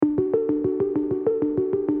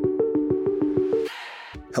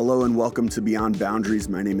Hello and welcome to Beyond Boundaries.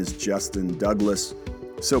 My name is Justin Douglas.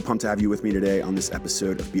 So pumped to have you with me today on this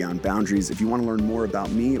episode of Beyond Boundaries. If you want to learn more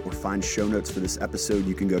about me or find show notes for this episode,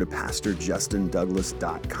 you can go to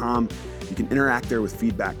pastorjustindouglas.com. You can interact there with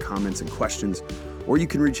feedback, comments, and questions, or you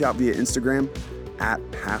can reach out via Instagram at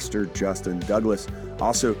Pastor Justin Douglas.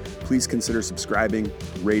 Also, please consider subscribing,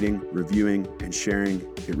 rating, reviewing, and sharing.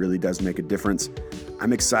 It really does make a difference.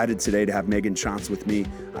 I'm excited today to have Megan Shantz with me.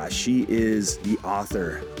 She is the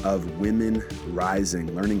author of Women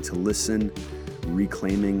Rising, Learning to Listen,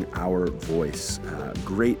 Reclaiming Our Voice.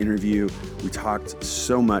 Great interview. We talked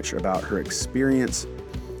so much about her experience.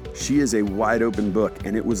 She is a wide open book,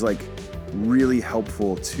 and it was really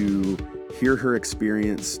helpful to hear her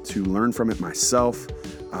experience, to learn from it myself.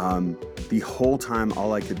 The whole time,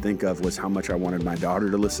 all I could think of was how much I wanted my daughter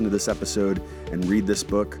to listen to this episode and read this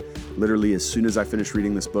book. Literally, as soon as I finished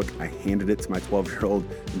reading this book, I handed it to my 12-year-old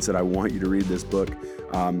and said, I want you to read this book.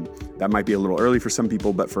 That might be a little early for some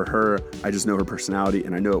people, but for her, I just know her personality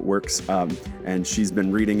and I know it works. And she's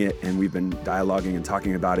been reading it and we've been dialoguing and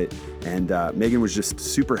talking about it. And Megan was just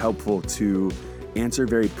super helpful to answer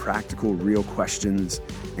very practical, real questions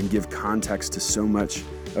and give context to so much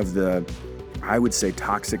of the, I would say,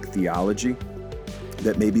 toxic theology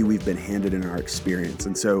that maybe we've been handed in our experience.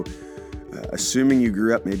 And so assuming you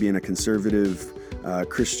grew up maybe in a conservative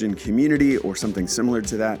Christian community or something similar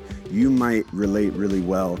to that, you might relate really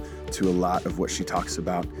well to a lot of what she talks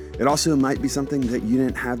about. It also might be something that you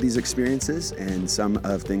didn't have these experiences, and some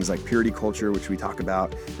of things like purity culture, which we talk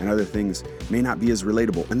about, and other things may not be as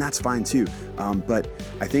relatable, and that's fine too. But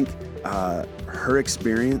I think her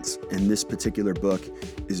experience in this particular book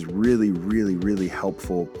is really, really, really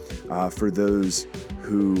helpful for those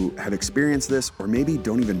who have experienced this or maybe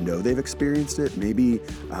don't even know they've experienced it. Maybe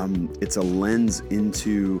it's a lens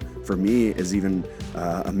into, for me as even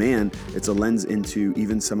a man, it's a lens into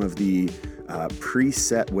even some of the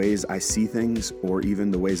preset ways I see things or even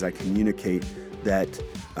the ways I communicate that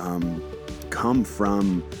come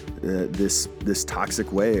from this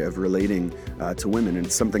toxic way of relating to women. And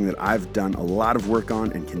it's something that I've done a lot of work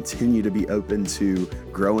on and continue to be open to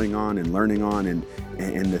growing on and learning on, and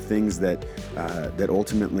the things that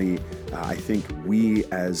ultimately I think we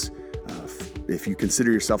as if you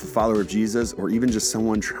consider yourself a follower of Jesus or even just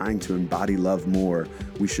someone trying to embody love more,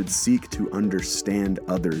 we should seek to understand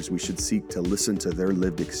others. We should seek to listen to their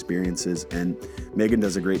lived experiences. And Megan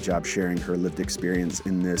does a great job sharing her lived experience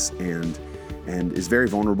in this and is very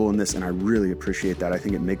vulnerable in this, and I really appreciate that. I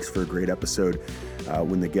think it makes for a great episode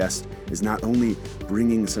when the guest is not only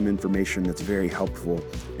bringing some information that's very helpful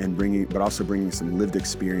but also bringing some lived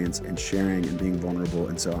experience and sharing and being vulnerable.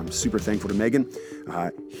 And so I'm super thankful to Megan.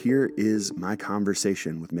 Here is my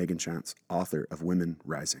conversation with Megan Shantz, author of Women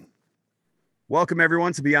Rising. Welcome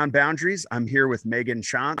everyone to Beyond Boundaries. I'm here with Megan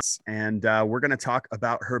Shantz, and we're going to talk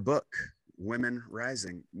about her book, Women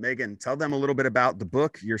Rising. Megan, tell them a little bit about the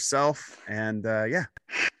book, yourself, and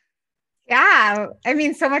Yeah, I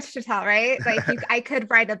mean, so much to tell, right? I could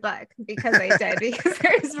write a book because I did, because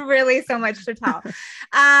there's really so much to tell.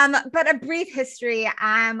 But a brief history.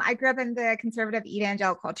 I grew up in the conservative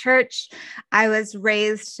evangelical church. I was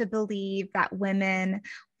raised to believe that women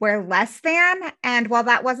were less than. And while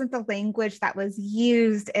that wasn't the language that was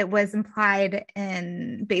used, it was implied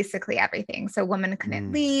in basically everything. So women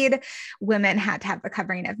couldn't lead, women had to have the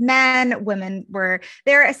covering of men, women were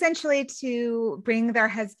there essentially to bring their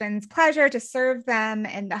husbands pleasure, to serve them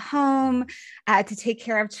in the home, to take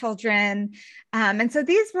care of children. And so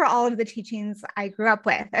these were all of the teachings I grew up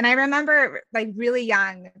with. And I remember really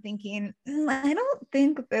young thinking, I don't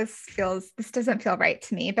think this doesn't feel right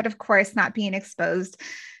to me. But of course, not being exposed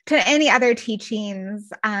to any other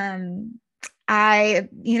teachings, I,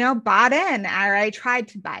 bought in, or I tried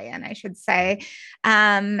to buy in, I should say,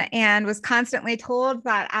 and was constantly told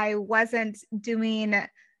that I wasn't doing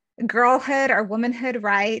girlhood or womanhood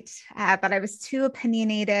right, but I was too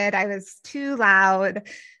opinionated, I was too loud,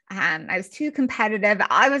 I was too competitive,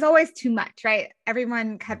 I was always too much, right?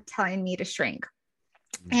 Everyone kept telling me to shrink.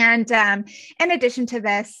 And in addition to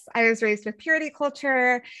this, I was raised with purity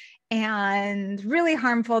culture and really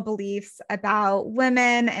harmful beliefs about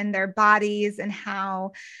women and their bodies, and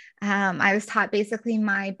how I was taught basically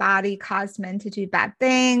my body caused men to do bad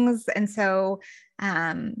things. And so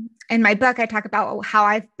in my book, I talk about how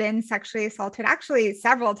I've been sexually assaulted actually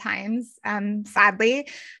several times, sadly,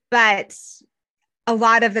 but a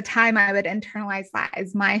lot of the time I would internalize that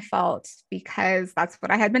as my fault because that's what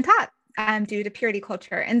I had been taught due to purity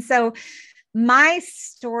culture. And so my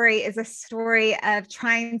story is a story of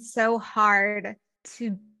trying so hard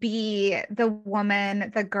to be the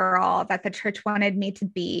woman, the girl that the church wanted me to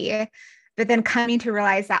be, But then coming to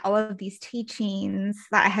realize that all of these teachings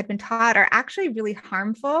that I had been taught are actually really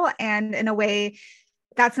harmful, and in a way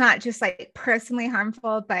that's not just like personally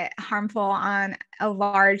harmful, but harmful on a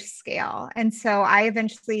large scale. And so I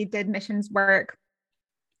eventually did missions work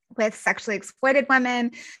with sexually exploited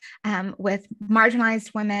women, with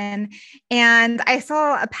marginalized women. And I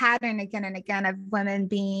saw a pattern again and again of women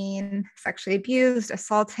being sexually abused,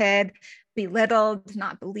 assaulted, belittled,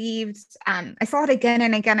 not believed. I saw it again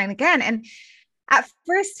and again and again. And at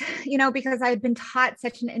first, because I had been taught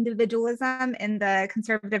such an individualism in the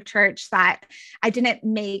conservative church that I didn't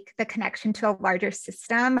make the connection to a larger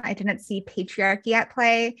system. I didn't see patriarchy at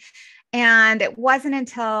play. And it wasn't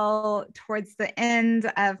until towards the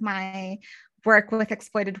end of my work with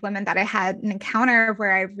exploited women that I had an encounter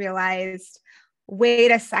where I realized,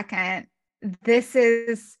 wait a second, this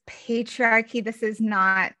is patriarchy. This is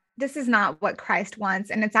not what Christ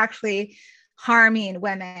wants. And it's actually harming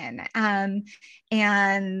women,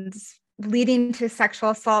 and leading to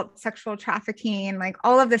sexual assault, sexual trafficking. Like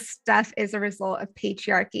all of this stuff is a result of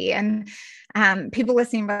patriarchy. And people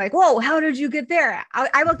listening are like, whoa, how did you get there?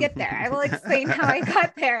 I will get there. I will explain how I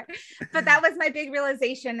got there. But that was my big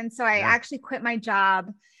realization. And so I actually quit my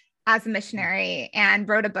job as a missionary and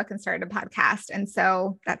wrote a book and started a podcast. And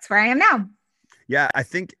so that's where I am now. Yeah. I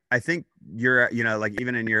think you're, like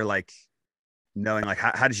even in your like knowing like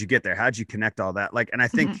how did you get there? How did you connect all that? Like, and I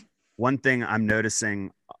think one thing I'm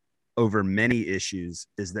noticing over many issues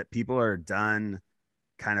is that people are done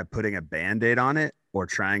kind of putting a Band-Aid on it or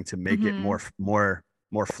trying to make it more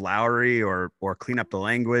flowery or clean up the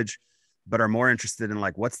language, but are more interested in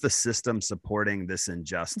like, what's the system supporting this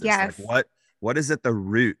injustice? Yes. Like what is at the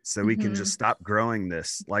root so we can just stop growing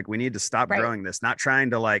this? Like we need to stop growing this, not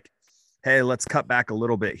trying to like, hey, let's cut back a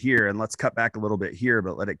little bit here and let's cut back a little bit here,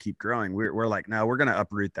 but let it keep growing. We're like, no, we're going to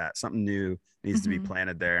uproot that. Something new needs to be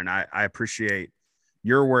planted there. And I appreciate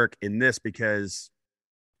your work in this because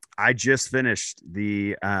I just finished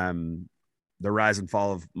the Rise and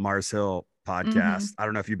Fall of Mars Hill podcast. I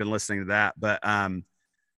don't know if you've been listening to that, but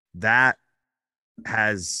that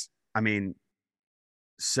has,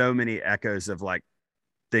 so many echoes of like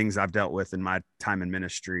things I've dealt with in my time in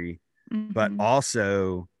ministry, but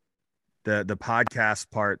also the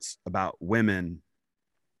podcast parts about women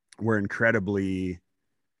were incredibly,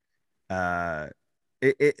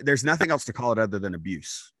 there's nothing else to call it other than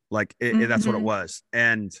abuse. Like that's what it was.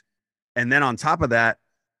 And then on top of that,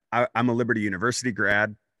 I'm a Liberty University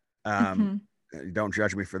grad. Don't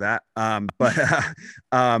judge me for that. But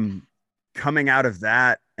coming out of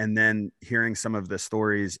that and then hearing some of the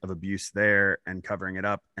stories of abuse there and covering it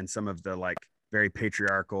up and some of the like very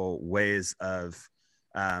patriarchal ways of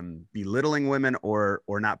belittling women or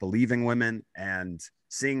not believing women, and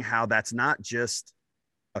seeing how that's not just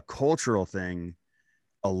a cultural thing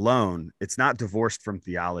alone. It's not divorced from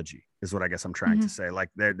theology is what I guess I'm trying to say. Like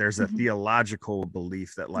there's a theological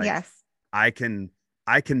belief that like,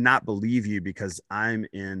 I cannot believe you because I'm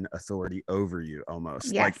in authority over you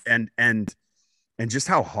almost. Like, and just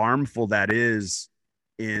how harmful that is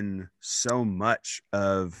in so much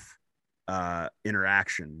of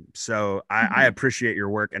interaction. So I appreciate your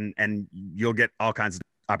work, and you'll get all kinds of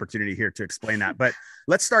opportunity here to explain that. But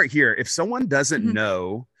let's start here. If someone doesn't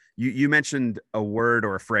know, you mentioned a word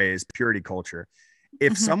or a phrase, purity culture.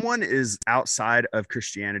 If someone is outside of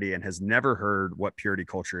Christianity and has never heard what purity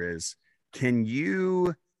culture is, can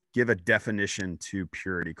you give a definition to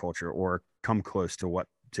purity culture or come close to what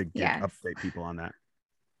to update people on that?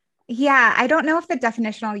 Yeah, I don't know if the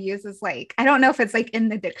definition I'll use is like, I don't know if it's like in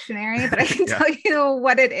the dictionary, but I can tell you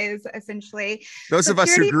what it is essentially. Those of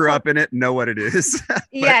us who grew up in it know what it is.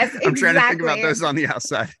 Yes, I'm trying to think about those on the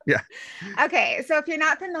outside. Yeah. Okay, so if you're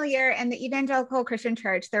not familiar, in the Evangelical Christian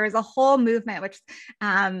Church, there was a whole movement, which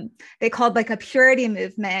they called like a purity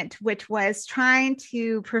movement, which was trying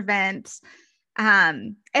to prevent,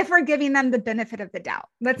 if we're giving them the benefit of the doubt,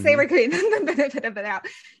 let's say we're giving them the benefit of the doubt,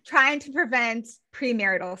 trying to prevent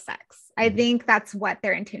premarital sex. I think that's what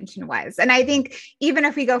their intention was. And I think even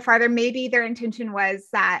if we go farther, maybe their intention was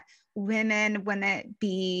that women wouldn't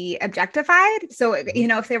be objectified. So,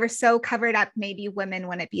 if they were so covered up, maybe women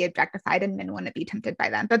wouldn't be objectified and men wouldn't be tempted by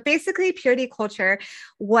them. But basically, purity culture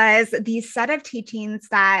was the set of teachings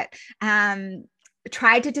that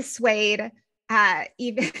tried to dissuade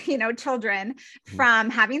even, children from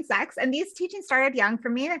having sex. And these teachings started young for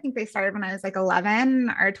me. I think they started when I was like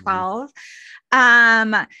 11 or 12.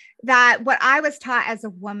 That what I was taught as a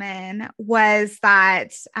woman was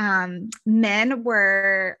that men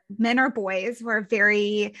or boys were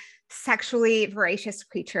very sexually voracious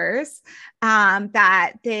creatures,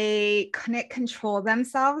 that they couldn't control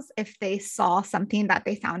themselves if they saw something that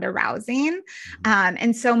they found arousing.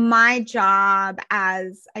 And so my job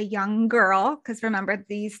as a young girl, because remember,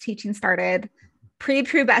 these teachings started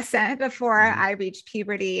pre-pubescent, before I reached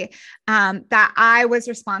puberty, that I was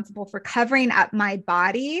responsible for covering up my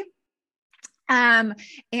body.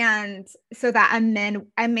 And so that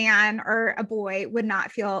a man or a boy would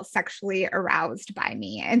not feel sexually aroused by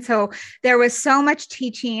me. And so there was so much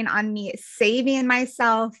teaching on me saving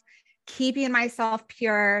myself, keeping myself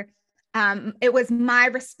pure. It was my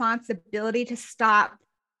responsibility to stop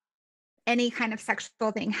any kind of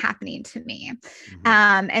sexual thing happening to me.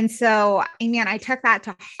 And so, I took that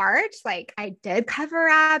to heart. Like, I did cover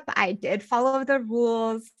up, I did follow the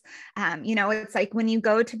rules. It's like when you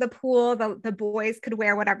go to the pool, the boys could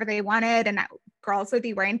wear whatever they wanted, and girls would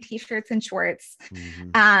be wearing t-shirts and shorts.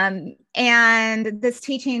 And this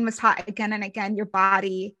teaching was taught again and again. Your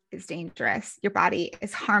body is dangerous. Your body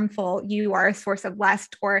is harmful. You are a source of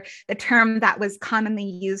lust, or the term that was commonly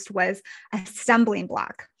used was a stumbling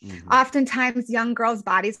block. Oftentimes young girls'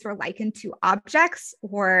 bodies were likened to objects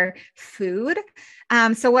or food.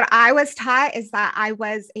 So what I was taught is that I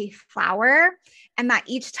was a flower, and that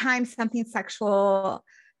each time something sexual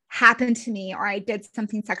happened to me, or I did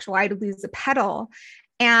something sexual, I'd lose a petal.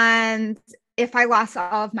 And if I lost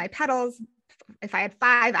all of my petals, if I had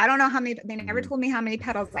 5, I don't know how many, they never told me how many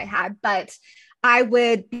petals I had, but I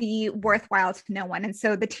would be worthwhile to no one. And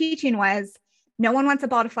so the teaching was, no one wants a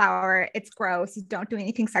ball to flower. It's gross. Don't do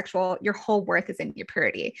anything sexual. Your whole worth is in your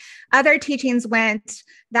purity. Other teachings went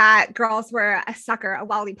that girls were a sucker, a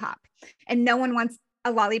lollipop, and no one wants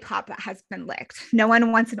a lollipop that has been licked. No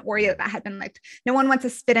one wants an Oreo that had been licked. No one wants a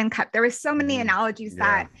spit and cup. There were so many analogies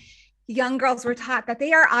that young girls were taught that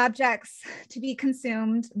they are objects to be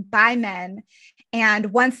consumed by men.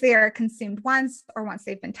 And once they are consumed once, or once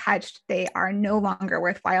they've been touched, they are no longer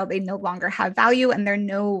worthwhile. They no longer have value, and they're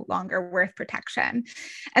no longer worth protection.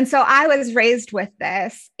 And so I was raised with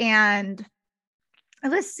this, and it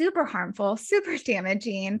was super harmful, super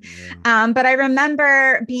damaging. But I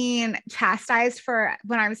remember being chastised for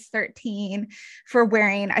when I was 13 for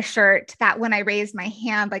wearing a shirt that when I raised my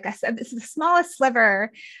hand, like I said, this is the smallest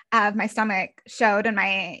sliver of my stomach showed. And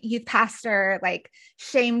my youth pastor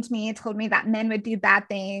shamed me, told me that men would do bad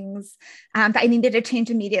things, that I needed to change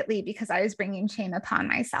immediately because I was bringing shame upon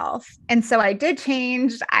myself. And so I did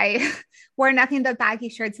change. I wore nothing but baggy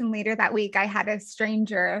shirts. And later that week, I had a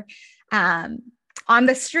stranger, on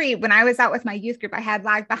the street, when I was out with my youth group, I had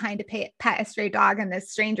lagged behind to pet a stray dog, and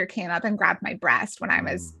this stranger came up and grabbed my breast when I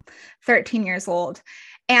was 13 years old.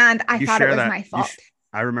 And I thought it was my fault.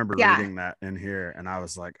 I remember reading that in here, and I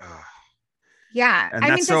was like, oh. Yeah. And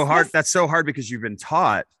that's so hard. That's so hard because you've been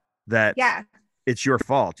taught that it's your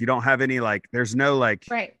fault. You don't have any, there's no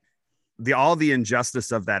right. All the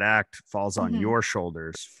injustice of that act falls on your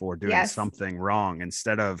shoulders for doing something wrong,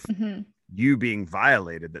 instead of you being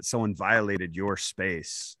violated, that someone violated your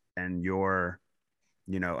space and your,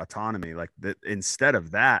 autonomy. Instead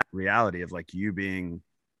of that reality of you being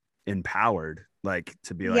empowered,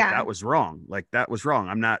 to be that was wrong. That was wrong.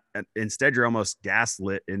 I'm not, instead you're almost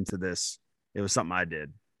gaslit into this. It was something I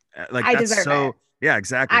did. I deserve it. Yeah,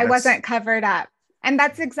 exactly. I wasn't covered up. And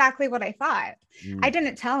that's exactly what I thought. I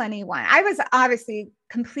didn't tell anyone. I was obviously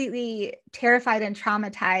completely terrified and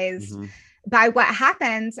traumatized by what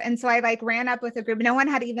happened. And so I ran up with a group. No one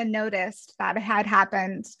had even noticed that it had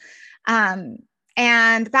happened.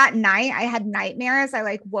 And that night I had nightmares.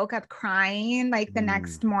 I woke up crying the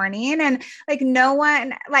next morning, and no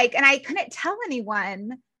one, and I couldn't tell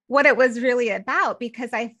anyone what it was really about, because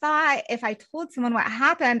I thought if I told someone what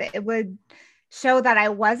happened, it would show that I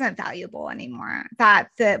wasn't valuable anymore, that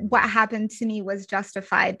what happened to me was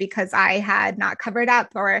justified because I had not covered up,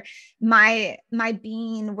 or my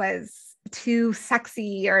being was too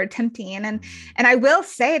sexy or tempting. And I will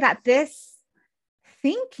say that this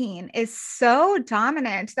thinking is so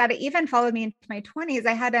dominant that it even followed me into my 20s.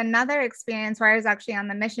 I had another experience where I was actually on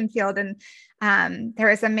the mission field, and there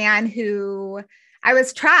was a man who, I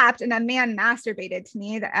was trapped, and a man masturbated to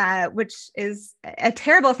me, which is a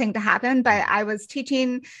terrible thing to happen. But I was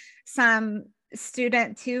teaching some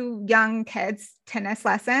two young kids tennis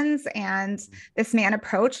lessons, and this man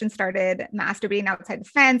approached and started masturbating outside the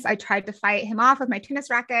fence. I tried to fight him off with my tennis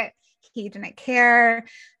racket. He didn't care.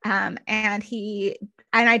 And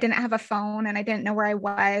I didn't have a phone, and I didn't know where I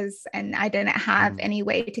was, and I didn't have any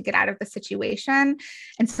way to get out of the situation.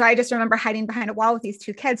 And so I just remember hiding behind a wall with these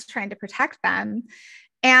two kids, trying to protect them.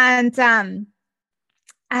 And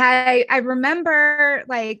I remember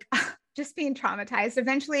like just being traumatized.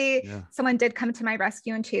 Eventually, someone did come to my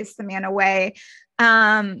rescue and chase the man away. But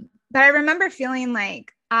I remember feeling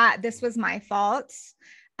like this was my fault.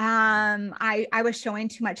 I was showing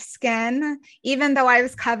too much skin, even though I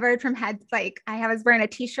was covered from head, like I was wearing a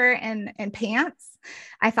t-shirt and pants.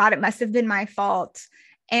 I thought it must've been my fault.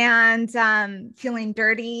 And feeling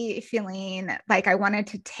dirty, feeling like I wanted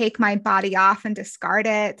to take my body off and discard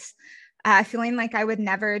it, feeling like I would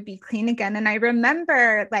never be clean again. And I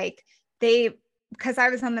remember like because I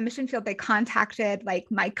was on the mission field, they contacted like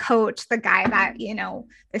my coach, the guy that,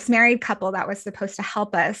 this married couple that was supposed to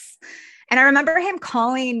help us. And I remember him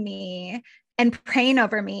calling me and praying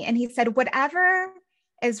over me. And he said, whatever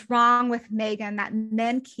is wrong with Megan, that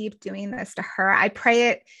men keep doing this to her, I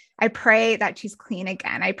pray that she's clean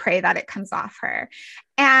again. I pray that it comes off her.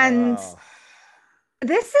 And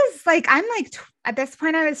this is like, I'm like, at this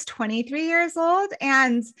point, I was 23 years old.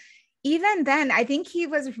 And even then, I think he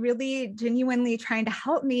was really genuinely trying to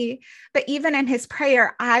help me. But even in his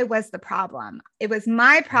prayer, I was the problem. It was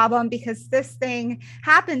my problem because this thing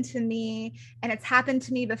happened to me, and it's happened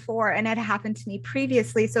to me before, and it happened to me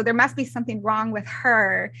previously. So there must be something wrong with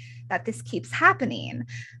her that this keeps happening.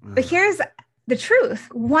 But here's the truth.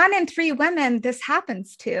 1 in 3 women this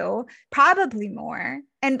happens to, probably more.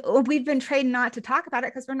 And we've been trained not to talk about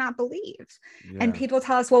it because we're not believed. And people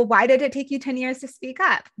tell us, well, why did it take you 10 years to speak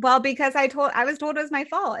up? Well, because I was told it was my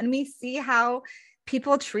fault. And we see how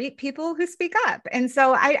people treat people who speak up. And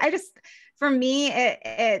so I just, for me,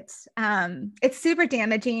 it's super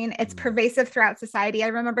damaging. It's pervasive throughout society. I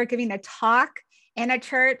remember giving a talk in a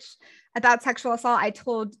church about sexual assault. I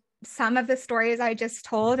told some of the stories I just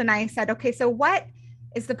told, and I said, okay, so what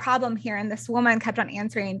is the problem here? And this woman kept on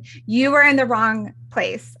answering, you were in the wrong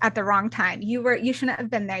place at the wrong time. You shouldn't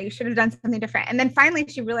have been there. You should have done something different. And then finally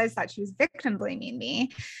she realized that she was victim blaming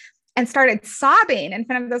me and started sobbing in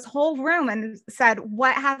front of this whole room and said,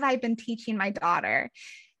 what have I been teaching my daughter?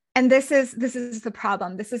 And this is the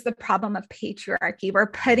problem. This is the problem of patriarchy. We're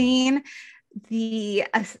putting the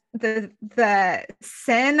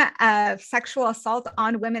sin of sexual assault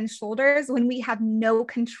on women's shoulders when we have no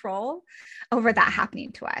control over that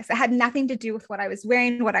happening to us. It had nothing to do with what I was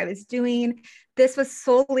wearing, what I was doing. This was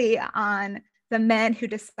solely on the men who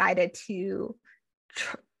decided to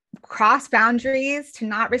cross boundaries, to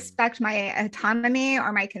not respect my autonomy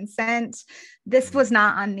or my consent. This was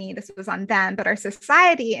not on me. This was on them. But our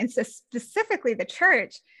society, and specifically the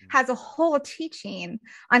church, has a whole teaching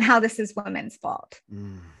on how this is women's fault.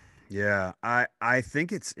 Yeah, I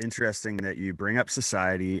think it's interesting that you bring up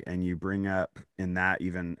society, and you bring up in that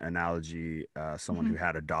even analogy, someone who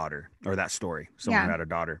had a daughter, or that story, someone who had a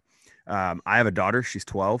daughter. I have a daughter, she's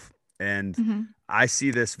 12, and I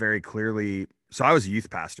see this very clearly. So I was a youth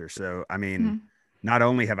pastor. So, I mean, not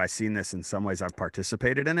only have I seen this, in some ways I've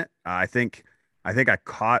participated in it. I think I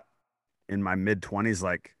caught in my mid 20s,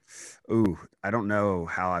 like, ooh, I don't know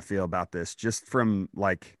how I feel about this, just from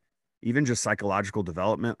like, even just psychological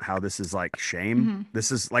development, how this is like shame.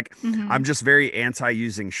 This is like, I'm just very anti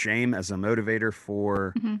using shame as a motivator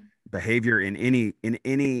for behavior in any,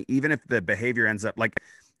 even if the behavior ends up like,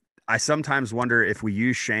 I sometimes wonder if we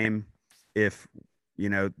use shame, if,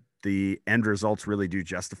 the end results really do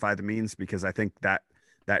justify the means, because I think that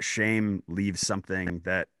shame leaves something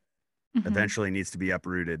that eventually needs to be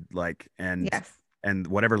uprooted. Like, and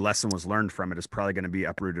whatever lesson was learned from it is probably going to be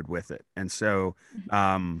uprooted with it. And so,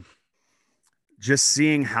 just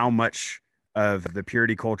seeing how much of the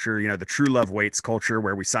purity culture, the true love waits culture,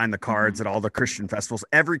 where we sign the cards at all the Christian festivals.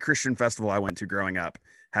 Every Christian festival I went to growing up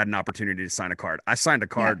had an opportunity to sign a card. I signed a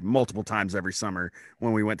card multiple times every summer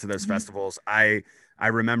when we went to those festivals. I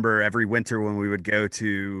remember every winter when we would go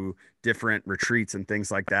to different retreats and things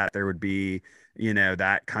like that, there would be,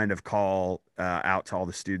 that kind of call out to all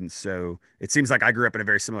the students. So it seems like I grew up in a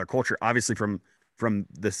very similar culture, obviously from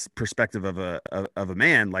this perspective of a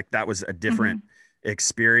man, like that was a different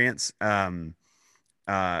experience. And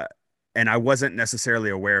I wasn't necessarily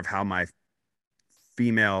aware of how my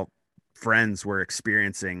female friends were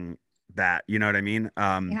experiencing that, you know what I mean?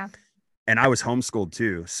 And I was homeschooled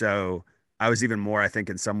too. So I was even more, I think,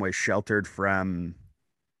 in some ways sheltered from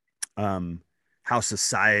how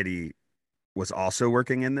society was also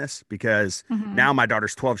working in this, because Mm-hmm. now my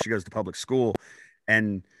daughter's 12, she goes to public school,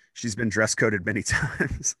 and she's been dress coded many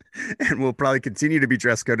times and will probably continue to be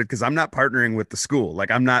dress coded because I'm not partnering with the school.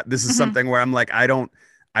 Like, I'm not, this is Mm-hmm. something where I'm like,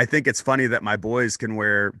 I think it's funny that my boys can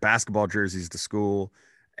wear basketball jerseys to school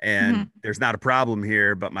and Mm-hmm. there's not a problem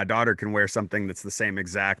here, but my daughter can wear something that's the same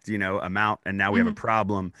exact, amount. And now we have a Mm-hmm.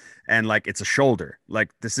 problem. And like, it's a shoulder, like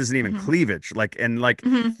this isn't even Mm-hmm. cleavage. Like, and like,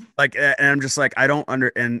 Mm-hmm. and I'm just like, I don't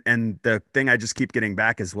and the thing I just keep getting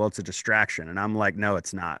back is, well, it's a distraction. And I'm like, no,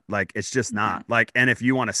 it's not. Like, it's just not. Like, and if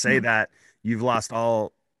you want to say Mm-hmm. that, you've lost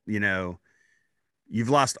all, you know, you've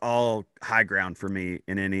lost all high ground for me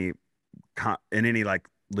in any like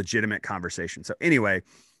legitimate conversation. So anyway,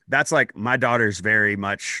 that's like, my daughter's very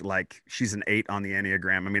much like, she's an 8 on the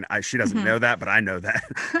Enneagram. I mean, she doesn't Mm-hmm. know that, but I know that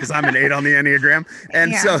because I'm an 8 on the Enneagram.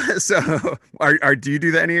 And Yeah. so do you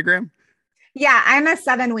do the Enneagram? Yeah, I'm a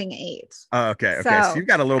 7 wing 8. Oh, okay. Okay. So So you've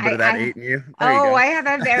got a little bit of that I 8 in you. There you oh, go. I have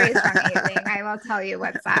a very strong 8 wing. I will tell you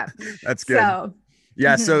what's up. That's good. So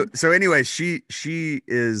Yeah. So, mhm. so anyway, she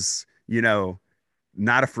is,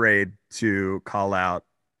 not afraid to call out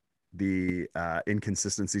the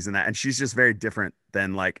inconsistencies in that. And she's just very different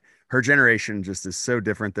than, like, her generation just is so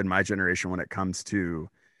different than my generation when it comes to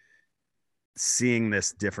seeing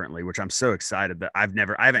this differently, which I'm so excited that I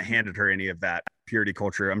haven't handed her any of that purity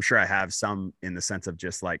culture. I'm sure I have some in the sense of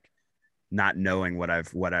just like not knowing what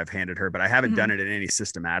I've handed her, but I haven't done Mhm. it in any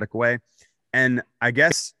systematic way. And I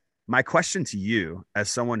guess my question to you, as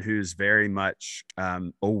someone who's very much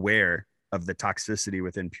aware of the toxicity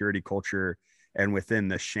within purity culture and within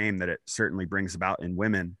the shame that it certainly brings about in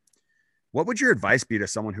women, what would your advice be to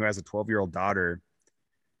someone who has a 12-year-old daughter,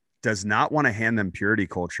 does not want to hand them purity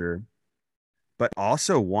culture, but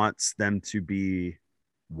also wants them to be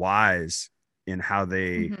wise in how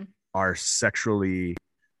they Mhm. are sexually,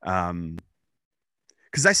 um,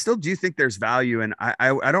 because I still do think there's value in,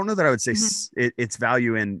 I don't know that I would say Mhm. it's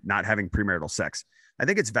value in not having premarital sex. I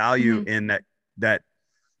think it's value Mhm. in that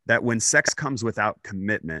that when sex comes without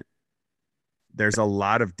commitment, there's a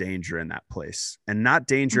lot of danger in that place. And not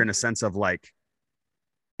danger in a Mhm. sense of like,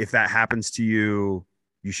 if that happens to you,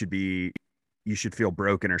 you should be you should feel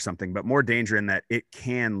broken or something, but more danger in that it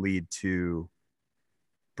can lead to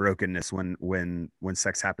brokenness when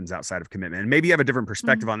sex happens outside of commitment. And maybe you have a different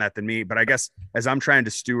perspective Mhm. on that than me, but I guess as I'm trying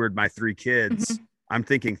to steward my 3 kids, Mhm. I'm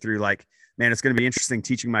thinking through like, man, it's going to be interesting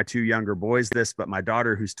teaching my 2 younger boys this, but my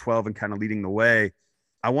daughter who's 12 and kind of leading the way,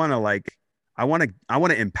 I want to like, I want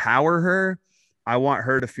to empower her. I want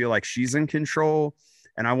her to feel like she's in control,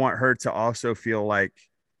 and I want her to also feel like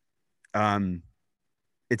um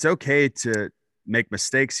it's okay to make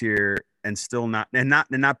mistakes here and still not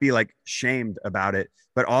be like shamed about it,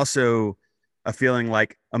 but also a feeling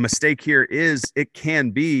like a mistake here is, it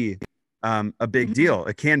can be a big Mhm. deal.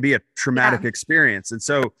 It can be a traumatic Yeah. experience. And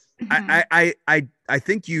so Mhm. I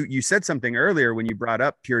think you said something earlier when you brought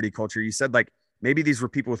up purity culture. You said like, maybe these were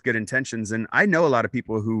people with good intentions, and I know a lot of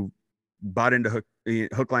people who bought into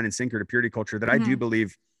hook, line, and sinker to purity culture that I do Mhm.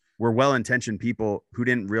 believe were well-intentioned people who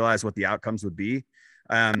didn't realize what the outcomes would be.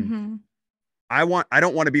 Um, Mhm. I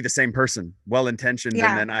don't want to be the same person, well-intentioned, and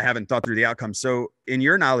Yeah. then I haven't thought through the outcome. So in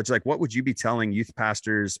your knowledge, like, what would you be telling youth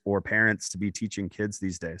pastors or parents to be teaching kids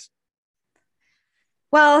these days?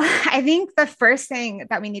 Well, I think the first thing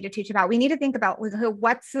that we need to teach about, we need to think about like,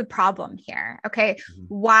 what's the problem here? Okay.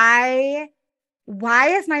 Mhm. Why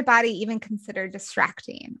is my body even considered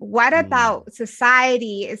distracting? What Mm. about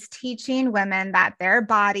society is teaching women that their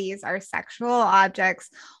bodies are sexual objects?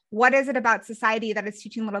 What is it about society that is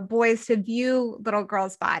teaching little boys to view little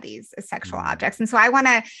girls' bodies as sexual Mm. objects? And so I want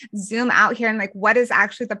to zoom out here and like, what is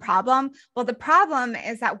actually the problem? Well, the problem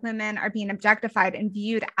is that women are being objectified and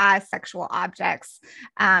viewed as sexual objects,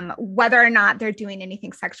 whether or not they're doing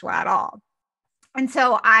anything sexual at all. And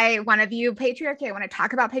so I want to view patriarchy. I want to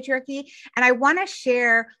talk about patriarchy, and I want to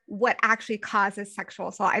share what actually causes sexual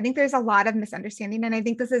assault. I think there's a lot of misunderstanding, and I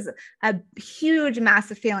think this is a huge,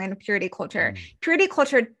 massive failing of purity culture. Mm. Purity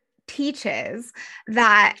culture teaches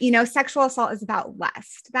that, sexual assault is about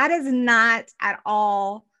lust. That is not at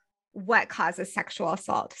all what causes sexual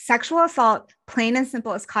assault. Sexual assault, plain and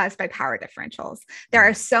simple, is caused by power differentials. There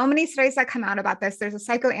are so many studies that come out about this. There's a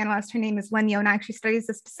psychoanalyst, her name is Lynn Yonak. She studies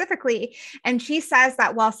this specifically. And she says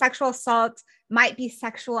that while sexual assault might be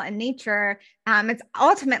sexual in nature, it's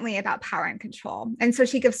ultimately about power and control. And so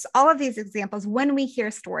she gives all of these examples. When we hear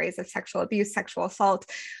stories of sexual abuse, sexual assault,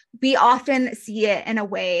 we often see it in a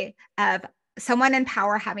way of someone in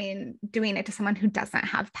power doing it to someone who doesn't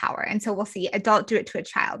have power. And so we'll see adult do it to a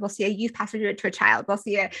child. We'll see a youth pastor do it to a child. We'll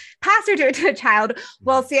see a pastor do it to a child.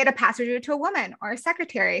 We'll see a pastor do it to a woman or a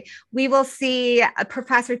secretary. We will see a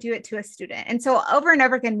professor do it to a student. And so over and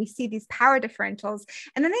over again, we see these power differentials.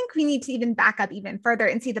 And I think we need to even back up even further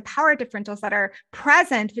and see the power differentials that are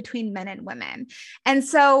present between men and women. And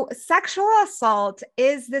so sexual assault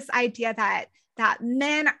is this idea that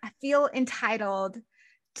men feel entitled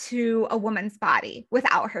to a woman's body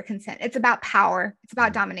without her consent. It's about power. It's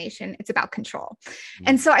about domination. It's about control.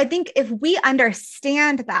 And so I think if we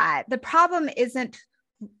understand that, the problem isn't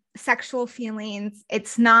sexual feelings.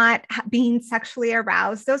 It's not being sexually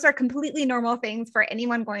aroused. Those are completely normal things for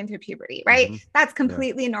anyone going through puberty, right? Mm-hmm. That's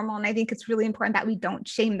completely normal. And I think it's really important that we don't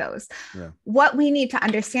shame those. Yeah. What we need to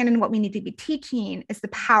understand and what we need to be teaching is the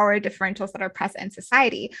power differentials that are present in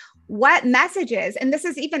society. What messages, and this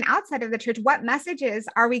is even outside of the church, what messages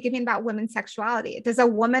are we giving about women's sexuality? Does a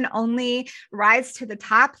woman only rise to the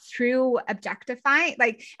top through objectifying?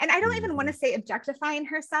 And I don't even want to say objectifying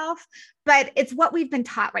herself, but it's what we've been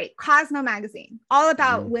taught, right? Cosmo magazine, all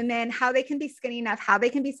about women, how they can be skinny enough, how they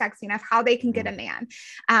can be sexy enough, how they can get a man.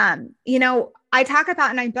 I talk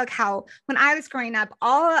about in my book how when I was growing up,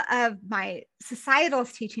 all of my societal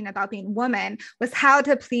teaching about being woman was how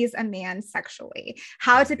to please a man sexually,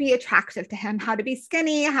 how to be attractive to him, how to be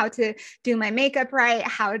skinny, how to do my makeup right,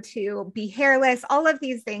 how to be hairless, all of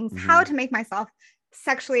these things, how to make myself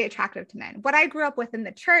sexually attractive to men. What I grew up with in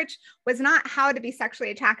the church was not how to be sexually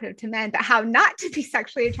attractive to men, but how not to be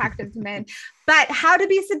sexually attractive to men, but how to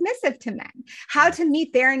be submissive to men, how to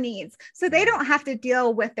meet their needs. So they don't have to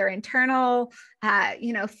deal with their internal,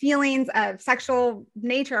 feelings of sexual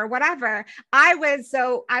nature or whatever. I was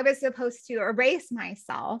supposed to erase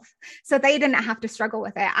myself so they didn't have to struggle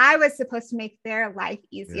with it. I was supposed to make their life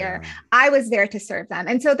easier. Yeah. I was there to serve them.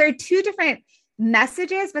 And so they're two different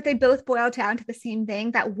messages, but they both boil down to the same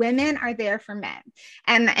thing, that women are there for men.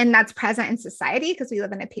 And that's present in society because we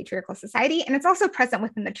live in a patriarchal society. And it's also present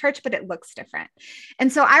within the church, but it looks different.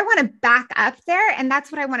 And so I want to back up there. And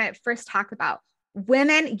that's what I want to first talk about.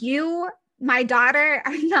 Women, my daughter,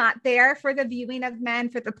 are not there for the viewing of men,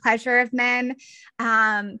 for the pleasure of men.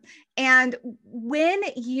 And when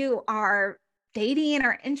you are dating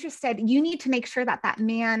or interested, you need to make sure that that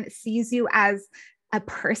man sees you as a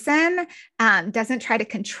person, doesn't try to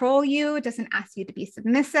control you, doesn't ask you to be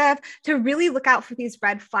submissive, to really look out for these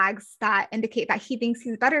red flags that indicate that he thinks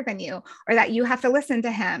he's better than you, or that you have to listen to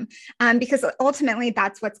him, because ultimately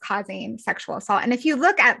that's what's causing sexual assault. And if you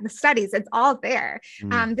look at the studies, it's all there.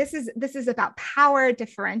 This is about power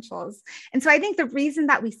differentials. And so I think the reason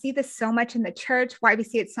that we see this so much in the church, why we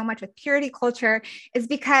see it so much with purity culture, is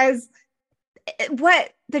because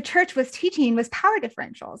what the church was teaching was power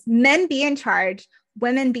differentials. Men be in charge,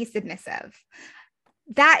 women be submissive.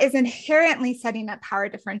 That is inherently setting up power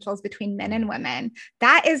differentials between men and women.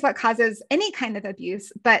 That is what causes any kind of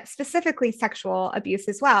abuse, but specifically sexual abuse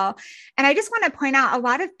as well. And I just want to point out, a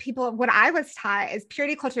lot of people, what I was taught is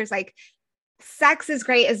purity culture is like, sex is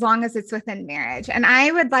great as long as it's within marriage. And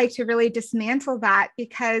I would like to really dismantle that,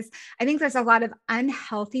 because I think there's a lot of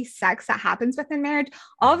unhealthy sex that happens within marriage.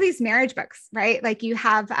 All of these marriage books, right? Like you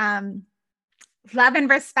have Love and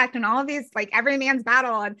Respect and all of these, like Every Man's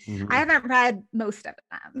Battle. And I haven't read most of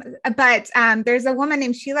them, but there's a woman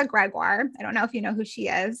named Sheila Gregoire. I don't know if you know who she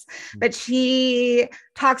is, but she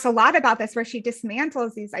talks a lot about this, where she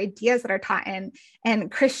dismantles these ideas that are taught in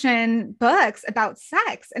Christian books about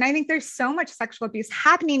sex. And I think there's so much sexual abuse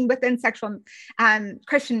happening within sexual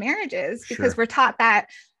Christian marriages, because we're taught that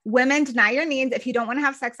women, deny your needs. If you don't want to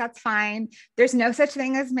have sex, that's fine. There's no such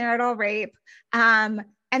thing as marital rape.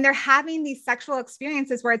 And they're having these sexual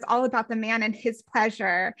experiences where it's all about the man and his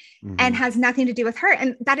pleasure and has nothing to do with her.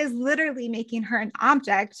 And that is literally making her an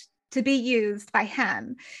object to be used by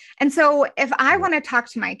him. And so if I want to talk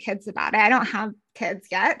to my kids about it, I don't have kids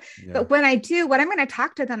yet, but when I do, what I'm going to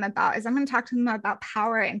talk to them about is I'm going to talk to them about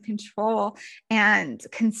power and control and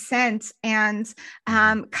consent and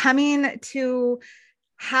coming to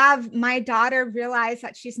have my daughter realize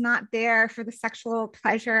that she's not there for the sexual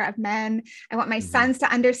pleasure of men. I want my sons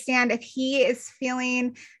to understand, if he is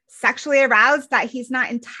feeling sexually aroused, that he's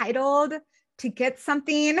not entitled to get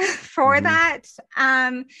something for that.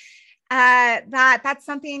 That's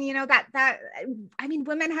something, I mean,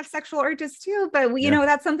 women have sexual urges too, but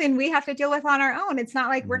that's something we have to deal with on our own. It's not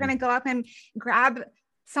like we're going to go up and grab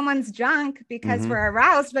someone's junk because we're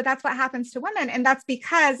aroused, but that's what happens to women. And that's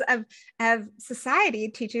because of society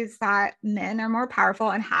teaches that men are more powerful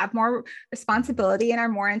and have more responsibility and are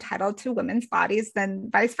more entitled to women's bodies than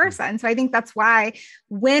vice versa. And so I think that's why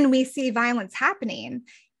when we see violence happening,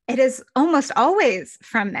 it is almost always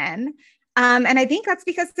from men. And I think that's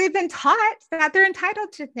because they've been taught that they're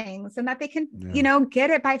entitled to things and that they can, get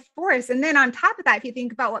it by force. And then on top of that, if you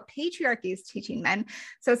think about what patriarchy is teaching men,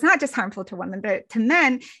 so it's not just harmful to women, but to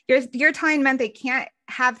men, you're telling men they can't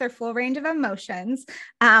have their full range of emotions,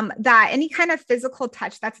 that any kind of physical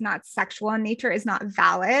touch that's not sexual in nature is not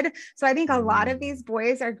valid. So I think a lot of these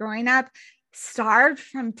boys are growing up starved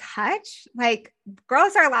from touch. Like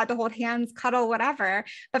girls are allowed to hold hands, cuddle, whatever,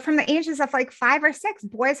 but from the ages of like 5 or 6,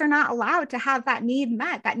 boys are not allowed to have that need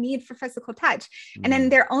met, that need for physical touch. And then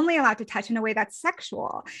they're only allowed to touch in a way that's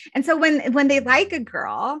sexual. And so when they like a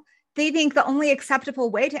girl, they think the only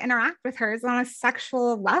acceptable way to interact with her is on a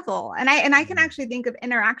sexual level. And I can actually think of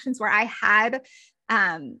interactions where I had,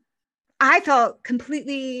 I felt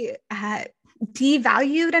completely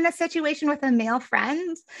devalued in a situation with a male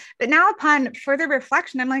friend. But now upon further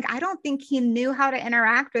reflection, I'm like, I don't think he knew how to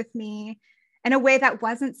interact with me in a way that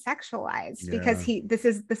wasn't sexualized, because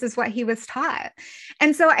this is what he was taught.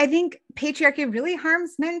 And so I think patriarchy really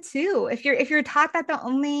harms men too. If you're taught that the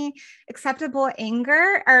only acceptable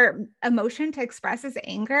anger or emotion to express is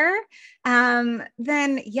anger, then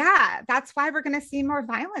that's why we're going to see more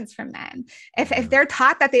violence from men. If they're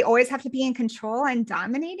taught that they always have to be in control and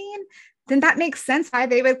dominating, then that makes sense why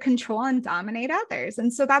they would control and dominate others.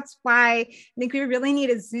 And so that's why I think we really need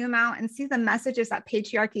to zoom out and see the messages that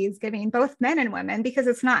patriarchy is giving both men and women, because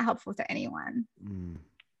it's not helpful to anyone.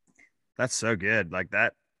 That's so good. Like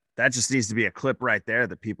that just needs to be a clip right there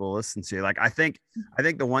that people listen to. Like, I think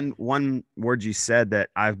the one word you said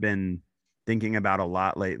that I've been thinking about a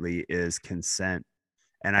lot lately is consent.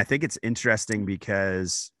 And I think it's interesting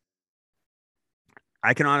because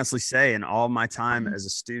I can honestly say in all my time as a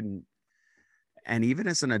student, and even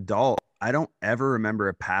as an adult, I don't ever remember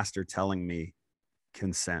a pastor telling me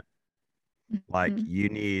consent. Like, you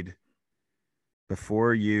need,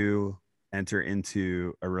 before you enter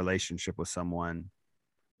into a relationship with someone,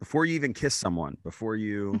 before you even kiss someone, before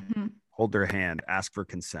you hold their hand, ask for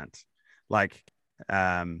consent. Like,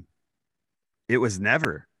 it was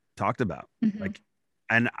never talked about. Like,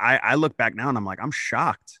 and I look back now and I'm like, I'm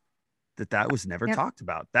shocked that was never talked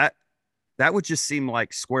about. That would just seem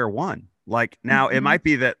like square one. Like, now it might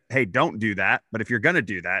be that, hey, don't do that. But if you're going to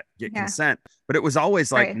do that, get consent. But it was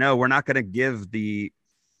always like, no, we're not going to give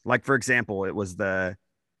like, for example, it was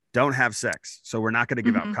don't have sex. So we're not going to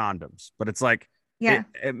give out condoms. But it's like, even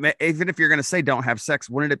if you're going to say don't have sex,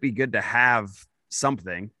 wouldn't it be good to have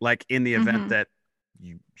something, like, in the event that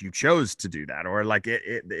you chose to do that? Or like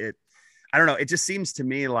it I don't know. It just seems to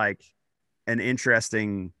me like an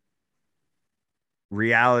interesting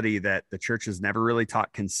reality that the church has never really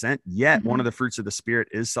taught consent yet. One of the fruits of the Spirit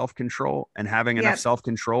is self-control, and having enough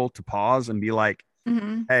self-control to pause and be like,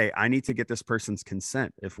 hey, I need to get this person's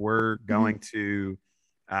consent if we're going to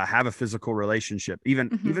have a physical relationship,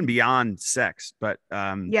 even beyond sex. But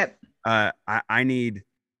I need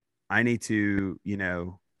to,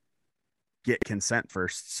 get consent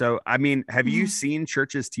first. So, I mean, have you seen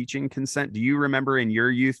churches teaching consent? Do you remember in your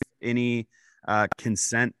youth any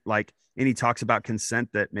consent, like any talks about consent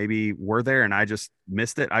that maybe were there and I just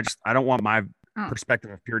missed it? I don't want my perspective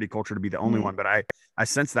of purity culture to be the only one, but I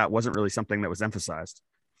sense that wasn't really something that was emphasized.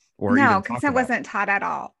 Or no, consent wasn't taught at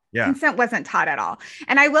all. Yeah. Consent wasn't taught at all.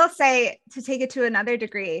 And I will say, to take it to another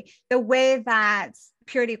degree, the way that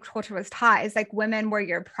purity culture was taught is like women were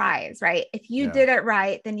your prize, right? If you did it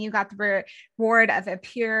right, then you got the reward of a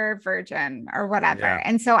pure virgin or whatever. Yeah.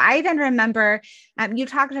 And so I even remember you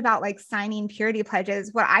talked about like signing purity pledges.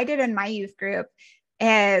 What I did in my youth group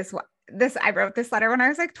is I wrote this letter when I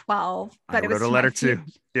was like 12, but it was a letter too.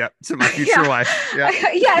 Yeah. To my future wife. Yeah.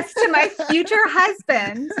 Yes. To my future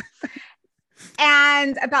husband.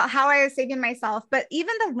 And about how I was saving myself. But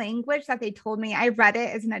even the language that they told me, I read it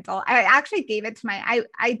as an adult. I actually gave it to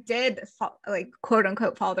I did like quote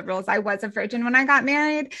unquote follow the rules. I was a virgin when I got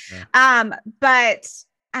married. Yeah. But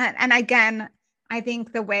again, I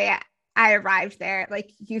think the way I arrived there,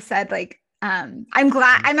 like you said, like, I'm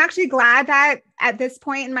actually glad that at this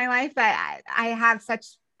point in my life that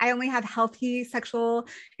I only have healthy sexual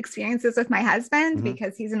experiences with my husband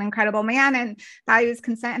because he's an incredible man and values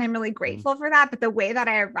consent. And I'm really grateful for that. But the way that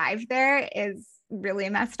I arrived there is really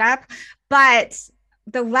messed up. But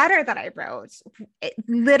the letter that I wrote,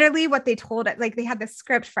 literally what they told it, like they had the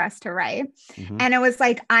script for us to write. And it was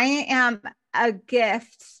like, I am a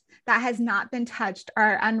gift that has not been touched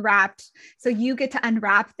or unwrapped. So you get to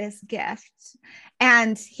unwrap this gift.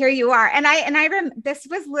 And here you are. And this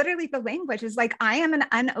was literally the language, is like, I am an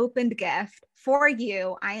unopened gift for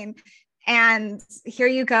you. And here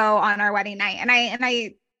you go on our wedding night. And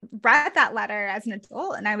I read that letter as an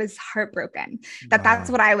adult and I was heartbroken that that's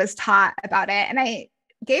what I was taught about it. And I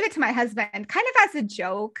gave it to my husband kind of as a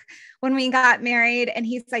joke when we got married. And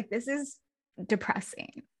he's like, this is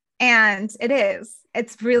depressing. And it is,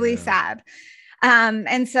 it's really sad.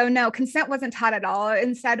 And so no, consent wasn't taught at all.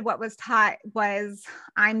 Instead, what was taught was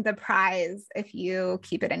I'm the prize if you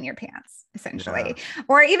keep it in your pants, essentially.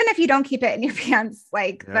 Or even if you don't keep it in your pants,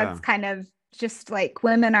 like that's kind of just like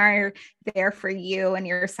women are there for you and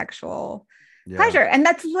your sexual pleasure. And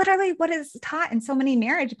that's literally what is taught in so many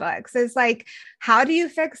marriage books is like, how do you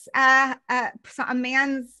fix a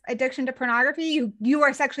man's addiction to pornography? You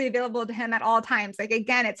are sexually available to him at all times. Like,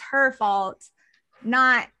 again, it's her fault,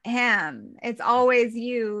 not him. It's always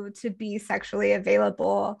you to be sexually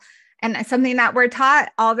available. And something that we're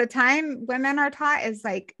taught all the time, women are taught, is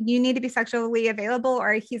like, you need to be sexually available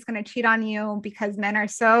or he's going to cheat on you, because men are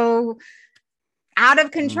so out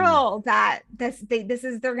of control that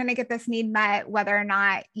they're going to get this need met, whether or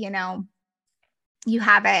not, you know, you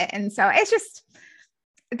have it. And so it's just,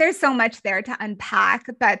 there's so much there to unpack,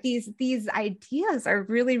 but these ideas are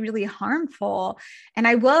really, really harmful. And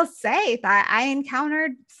I will say that I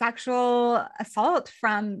encountered sexual assault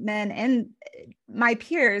from men and my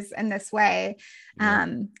peers in this way,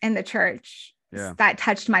 in the church that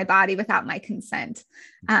touched my body without my consent.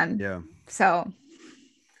 So.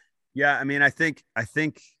 Yeah. I mean, I think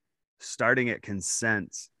starting at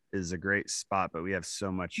consent is a great spot, but we have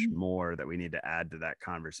so much more that we need to add to that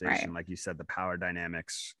conversation. Like you said, the power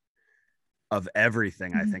dynamics of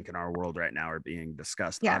everything, I think, in our world right now are being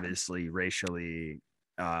discussed, obviously racially,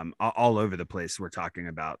 all over the place. We're talking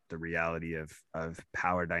about the reality of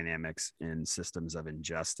power dynamics in systems of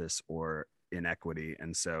injustice or inequity.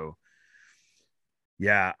 And so,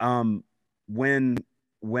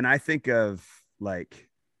 when I think of like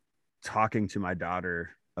talking to my daughter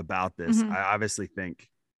about this, I obviously think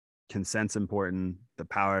consent's important. The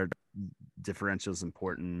power differential is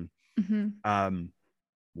important.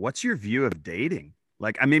 What's your view of dating?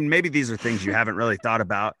 Like, I mean, maybe these are things you haven't really thought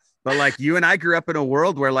about, but like you and I grew up in a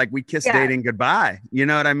world where like we kiss dating goodbye. You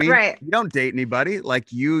know what I mean? Right. You don't date anybody.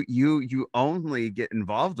 Like you only get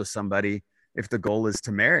involved with somebody if the goal is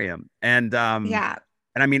to marry them. And, and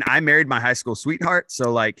I mean, I married my high school sweetheart.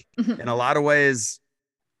 So like in a lot of ways,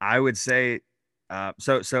 I would say,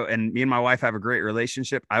 and me and my wife have a great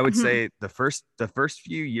relationship. I would say the first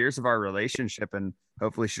few years of our relationship, and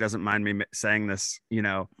hopefully she doesn't mind me saying this, you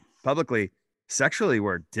know, publicly, sexually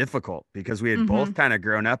were difficult because we had both kind of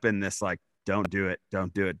grown up in this, like, don't do it.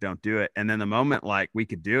 And then the moment like we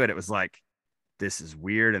could do it, it was like, this is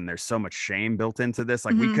weird. And there's so much shame built into this.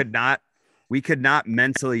 Like we could not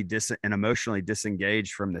mentally and emotionally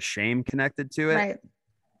disengage from the shame connected to it.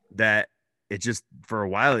 That it just, for a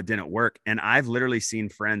while, it didn't work. And I've literally seen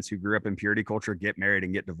friends who grew up in purity culture get married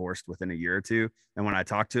and get divorced within a year or two. And when I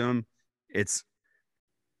talk to them, it's,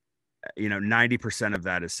 you know, 90% of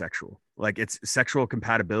that is sexual. Like it's sexual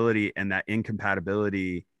compatibility, and that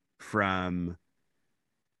incompatibility from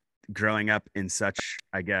growing up in such,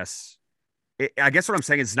 I guess what I'm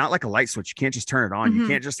saying is, it's not like a light switch. You can't just turn it on. You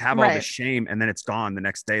can't just have all the shame and then it's gone the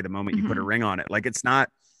next day, the moment you put a ring on it. Like it's not,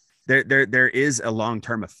 there is a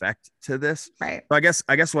long-term effect to this. Right. So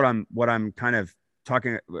I guess what I'm kind of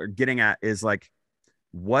talking or getting at is like,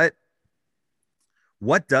 what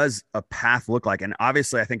does a path look like? And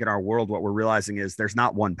obviously I think in our world, what we're realizing is there's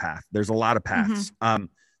not one path, there's a lot of paths.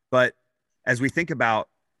 But as we think about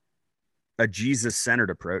a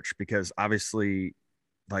Jesus-centered approach, because obviously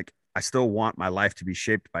like I still want my life to be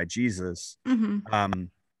shaped by Jesus. And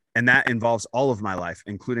that involves all of my life,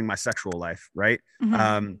 including my sexual life. Right.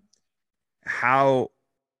 How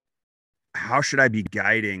should I be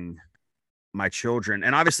guiding my children?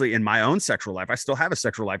 And obviously in my own sexual life, I still have a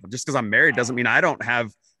sexual life. Just because I'm married doesn't mean I don't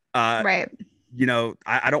have, you know,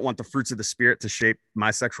 I don't want the fruits of the spirit to shape my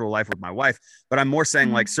sexual life with my wife, but I'm more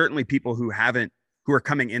saying like certainly people who are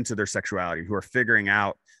coming into their sexuality, who are figuring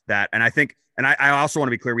out that. And I think, and I also want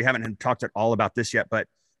to be clear, we haven't talked at all about this yet, but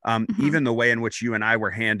even the way in which you and I were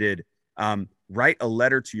handed, write a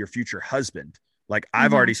letter to your future husband. Like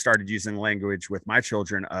I've already started using language with my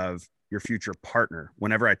children of your future partner.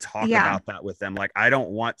 Whenever I talk about that with them, like, I don't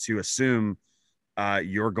want to assume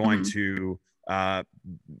you're going to the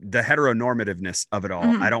heteronormativeness of it all.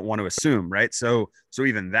 I don't want to assume. Right. So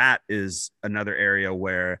even that is another area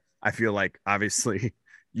where I feel like obviously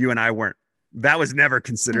you and I that was never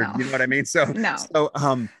considered, you know what I mean? So,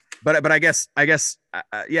 but I guess,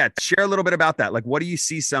 share a little bit about that. Like, what do you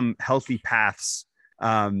see some healthy paths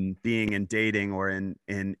being in dating or in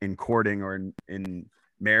courting or in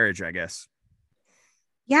marriage, I guess?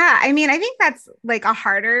 Yeah, I mean, I think that's like a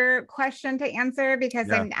harder question to answer because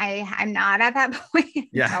Yeah. I'm not at that point.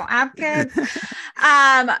 Yeah. Don't have kids.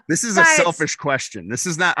 This is a But selfish question. This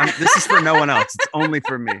is not, this is for no one else. It's only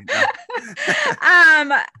for me. No.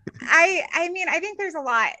 I mean, I think there's a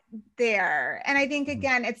lot there. And I think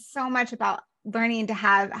again, it's so much about learning to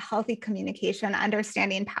have healthy communication,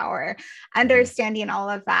 understanding power, understanding all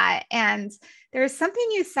of that. And there's something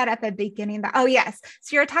you said at the beginning that, oh yes.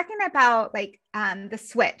 So you're talking about like the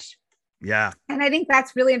switch. Yeah. And I think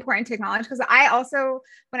that's really important to acknowledge because I also,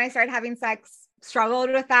 when I started having sex,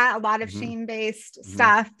 struggled with that, a lot of shame-based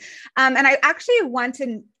stuff. And I actually want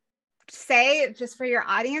to say just for your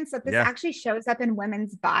audience that this actually shows up in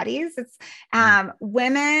women's bodies. It's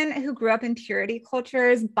women who grew up in purity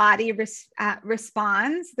cultures body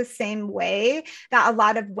responds the same way that a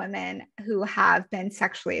lot of women who have been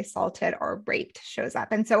sexually assaulted or raped shows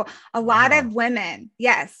up. And so a lot of women,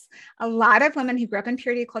 a lot of women who grew up in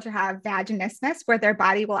purity culture have vaginismus, where their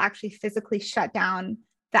body will actually physically shut down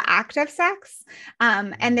the act of sex.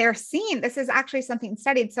 And they're seeing, this is actually something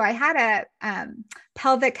studied. So I had a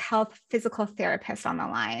pelvic health physical therapist on the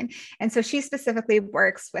line. And so she specifically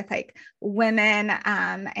works with like women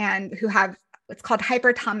and who have what's called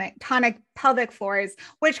hypertonic pelvic floors,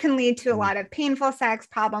 which can lead to a lot of painful sex,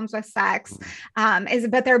 problems with sex,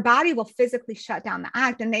 but their body will physically shut down the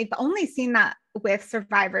act. And they've only seen that with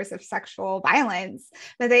survivors of sexual violence,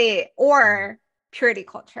 or purity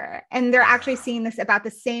culture. And they're actually seeing this about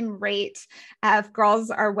the same rate of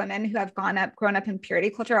girls or women who have grown up in purity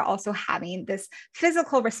culture, also having this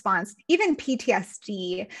physical response, even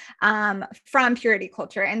PTSD from purity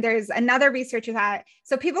culture. And there's another researcher that,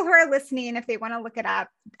 so people who are listening, if they want to look it up,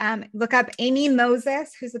 look up Amy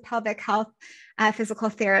Moses, who's a pelvic health physical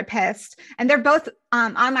therapist. And they're both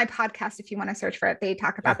on my podcast. If you want to search for it, they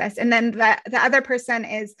talk about this. And then the other person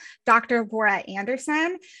is Dr. Laura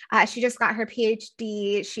Anderson. She just got her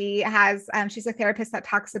PhD. She has, she's a therapist that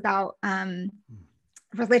talks about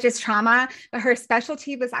religious trauma, but her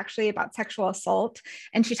specialty was actually about sexual assault.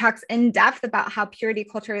 And she talks in depth about how purity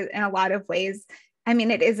culture in a lot of ways, I mean,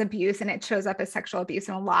 it is abuse and it shows up as sexual abuse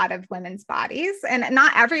in a lot of women's bodies, and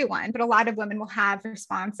not everyone, but a lot of women will have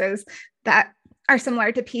responses that are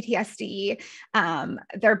similar to PTSD.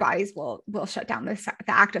 Their bodies will shut down the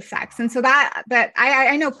act of sex. And so that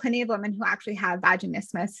I know plenty of women who actually have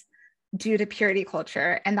vaginismus due to purity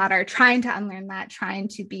culture and that are trying to unlearn that, trying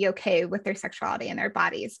to be okay with their sexuality and their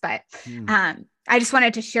bodies. But I just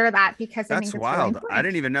wanted to share that because I think it's wild. Really I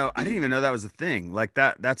didn't even know that was a thing like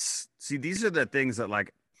that. See, these are the things that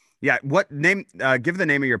like, what name, give the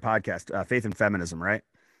name of your podcast, Faith and Feminism, right?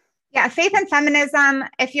 Yeah. Faith and Feminism.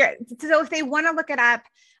 If they want to look it up,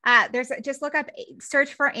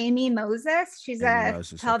 search for Amy Moses. She's a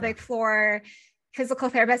pelvic floor physical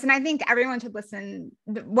therapist. And I think everyone should listen,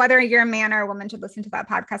 whether you're a man or a woman, should listen to that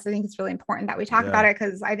podcast. I think it's really important that we talk about it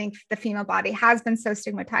because I think the female body has been so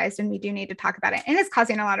stigmatized and we do need to talk about it. And it's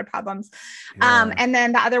causing a lot of problems. And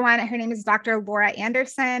then the other one, her name is Dr. Laura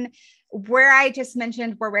Anderson, where I just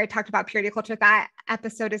mentioned where I talked about purity culture. That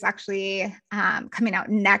episode is actually coming out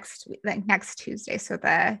next Tuesday. So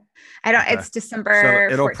it's December.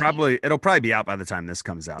 So it'll probably be out by the time this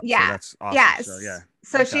comes out. Yeah. So that's awesome. Yes.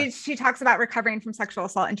 So she talks about recovering from sexual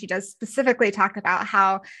assault, and she does specifically talk about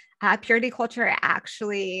how purity culture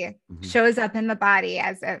actually shows up in the body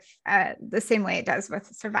as if the same way it does with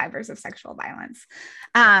survivors of sexual violence.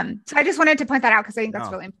 So I just wanted to point that out because I think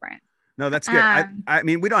that's really important. No, that's good. I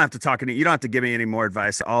mean, we don't have to talk you don't have to give me any more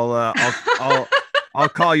advice. I'll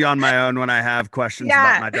call you on my own when I have questions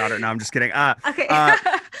about my daughter. No, I'm just kidding. Okay.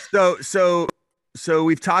 So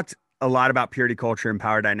we've talked a lot about purity culture and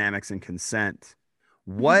power dynamics and consent.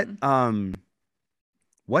 What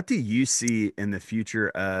do you see in the future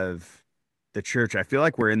of the church? I feel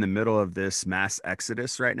like we're in the middle of this mass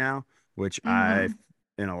exodus right now, which I,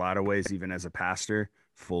 in a lot of ways, even as a pastor,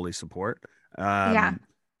 fully support.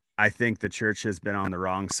 I think the church has been on the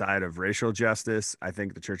wrong side of racial justice. I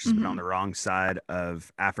think the church has been on the wrong side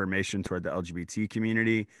of affirmation toward the LGBT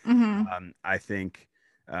community. I think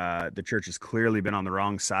the church has clearly been on the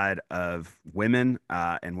wrong side of women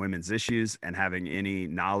and women's issues and having any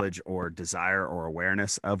knowledge or desire or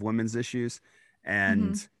awareness of women's issues.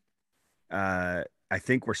 And I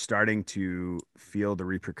think we're starting to feel the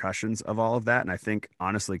repercussions of all of that. And I think,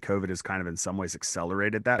 honestly, COVID has kind of in some ways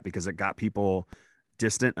accelerated that because it got people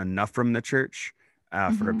distant enough from the church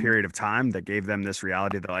for a period of time that gave them this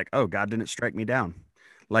reality that like, oh, God didn't strike me down.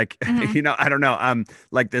 Like, I don't know.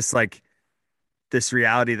 Like this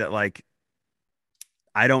reality that like,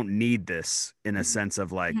 I don't need this in a sense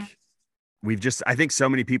of like, I think so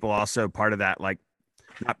many people also part of that, like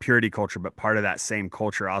not purity culture, but part of that same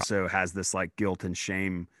culture also has this like guilt and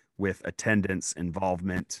shame with attendance,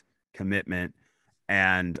 involvement, commitment.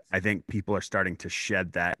 And I think people are starting to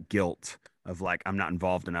shed that guilt of like, I'm not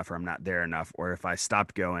involved enough, or I'm not there enough, or if I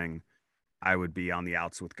stopped going, I would be on the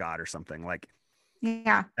outs with God or something. Like,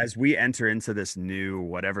 Yeah. as we enter into this new,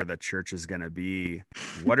 whatever the church is going to be,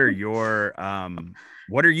 what are your,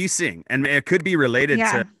 what are you seeing? And it could be related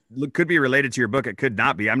Yeah. to your book. It could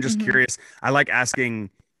not be. I'm just Hmm. curious. I like asking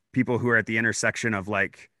people who are at the intersection of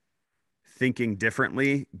like thinking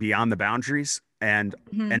differently beyond the boundaries,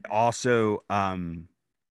 Hmm. and also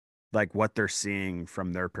like what they're seeing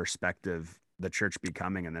from their perspective, the church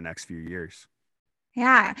becoming in the next few years.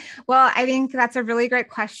 Yeah. Well, I think that's a really great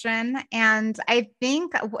question. And I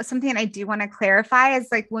think something I do want to clarify is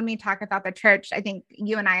like when we talk about the church, I think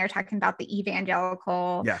you and I are talking about the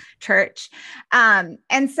evangelical Yeah. church.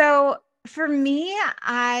 And so for me,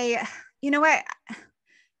 you know what?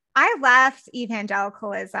 I left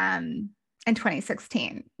evangelicalism in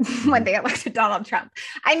 2016 when they elected Donald Trump.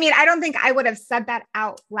 I mean, I don't think I would have said that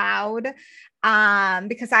out loud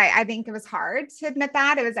because I think it was hard to admit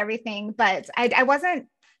that. It was everything, but I wasn't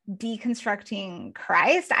deconstructing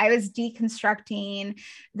Christ. I was deconstructing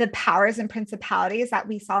the powers and principalities that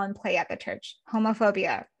we saw in play at the church: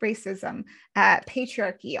 homophobia, racism,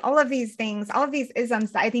 patriarchy, all of these things, all of these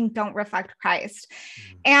isms that I think don't reflect Christ.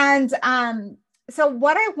 And so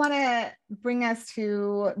what I want to bring us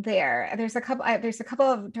to there's a couple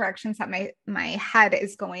of directions that my head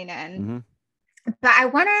is going in. Mm-hmm. But I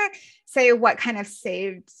want to say what kind of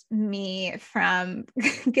saved me from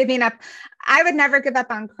giving up. I would never give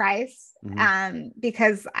up on Christ,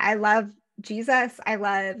 because I love Jesus. I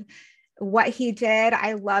love what he did.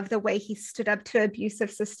 I love the way he stood up to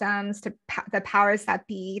abusive systems, to the powers that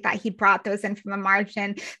be, that he brought those in from the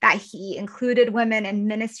margin, that he included women in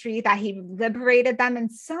ministry, that he liberated them in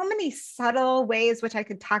so many subtle ways, which I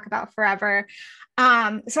could talk about forever.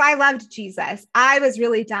 So I loved Jesus. I was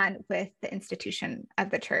really done with the institution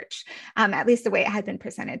of the church, at least the way it had been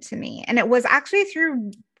presented to me. And it was actually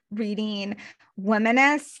through reading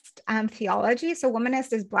womanist theology. So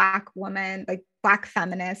womanist is Black woman, like Black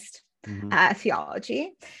feminist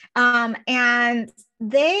theology. And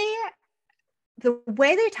the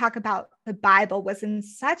way they talk about the Bible was in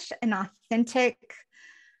such an authentic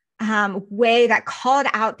way that called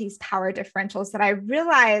out these power differentials that I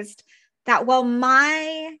realized that while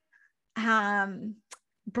my brand,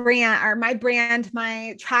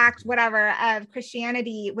 my tract, whatever, of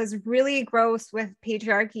Christianity was really gross with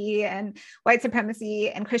patriarchy and white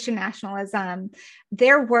supremacy and Christian nationalism,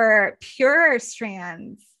 there were purer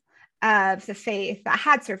strands of the faith that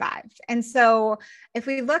had survived. And so if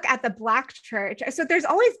we look at the Black church, so there's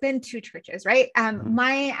always been two churches, right?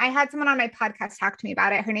 I had someone on my podcast talk to me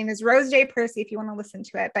about it. Her name is Rose J. Percy, if you want to listen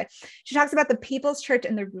to it, but she talks about the People's Church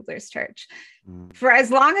and the Ruler's Church. For as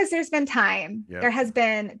long as there's been time, there has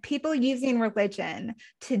been people using religion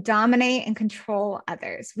to dominate and control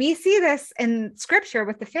others. We see this in scripture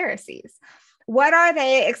with the Pharisees. What are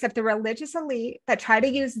they except the religious elite that try to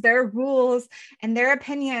use their rules and their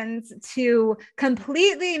opinions to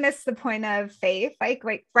completely miss the point of faith, like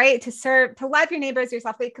right, to love your neighbor as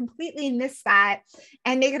yourself. They completely miss that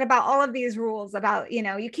and make it about all of these rules about,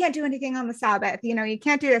 you can't do anything on the Sabbath, you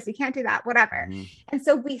can't do this, you can't do that, whatever. And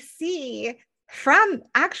so we see from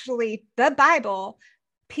actually the Bible,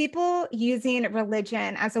 people using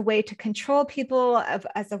religion as a way to control people,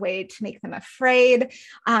 as a way to make them afraid.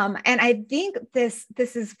 And I think this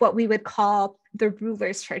is what we would call the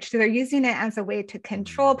ruler's church. So they're using it as a way to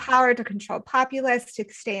control power, to control populace, to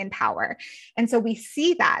stay in power. And so we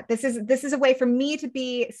see that this is a way for me to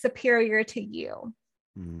be superior to you.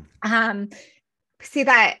 See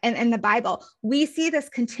that in the Bible. We see this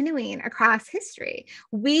continuing across history.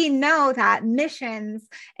 We know that missions,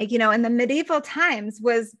 in the medieval times,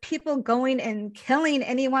 was people going and killing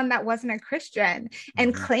anyone that wasn't a Christian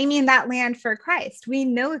and claiming that land for Christ. We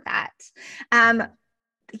know that.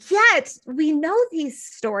 Yet we know these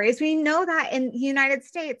stories. We know that in the United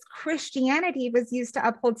States, Christianity was used to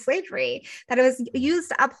uphold slavery, that it was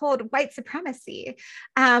used to uphold white supremacy.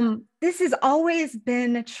 This has always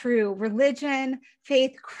been true. Religion,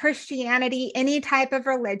 faith, Christianity, any type of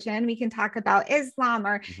religion. We can talk about Islam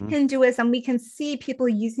or Hinduism. We can see people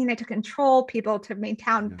using it to control people, to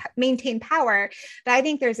maintain power. But I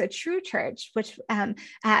think there's a true church, which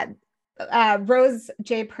Rose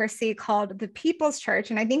J. Percy called the People's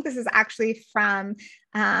Church. And I think this is actually from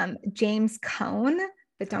James Cone,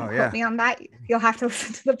 but don't quote me on that. You'll have to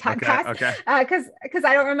listen to the podcast. Okay. Because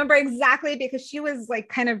I don't remember exactly, because she was like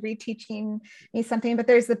kind of reteaching me something, but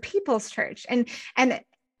there's the People's Church. And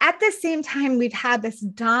at the same time, we've had this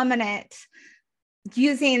dominant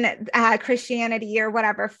using Christianity or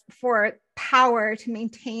whatever for power, to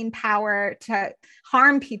maintain power, to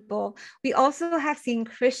harm people. We also have seen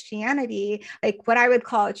Christianity, like what I would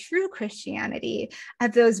call a true Christianity,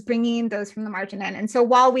 of those bringing those from the margin in. And so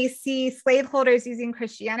while we see slaveholders using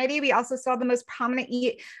Christianity, we also saw the most prominent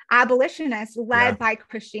abolitionists led by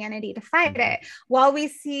Christianity to fight it. While we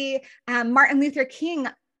see Martin Luther King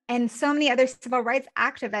and so many other civil rights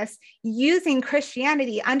activists using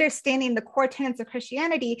Christianity, understanding the core tenets of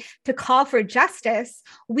Christianity to call for justice,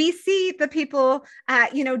 we see the people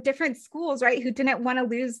at, different schools, right, who didn't want to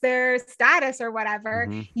lose their status or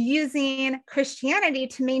whatever, using Christianity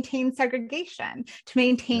to maintain segregation, to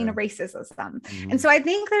maintain racism. And so I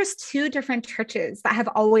think there's two different churches that have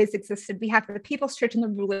always existed. We have the People's Church and the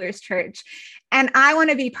Ruler's Church. And I want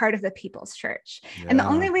to be part of the People's Church. And the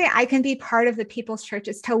only way I can be part of the People's Church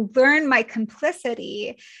is to learn my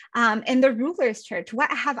complicity in the Ruler's Church. What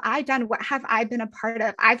have I done? What have I been a part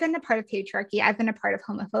of? I've been a part of patriarchy. I've been a part of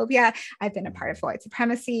homophobia. I've been a part of white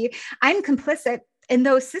supremacy. I'm complicit in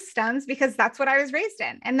those systems because that's what I was raised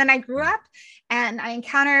in. And then I grew up and I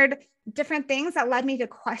encountered different things that led me to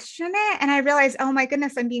question it. And I realized, oh my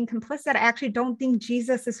goodness, I'm being complicit. I actually don't think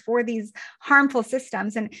Jesus is for these harmful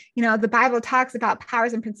systems. And, the Bible talks about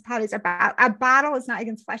powers and principalities. Our battle is not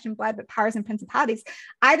against flesh and blood, but powers and principalities.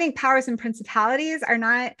 I think powers and principalities are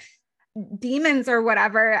not demons or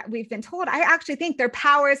whatever we've been told. I actually think they're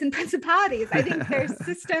powers and principalities. I think they're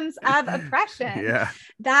systems of oppression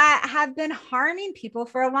that have been harming people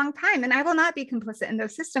for a long time. And I will not be complicit in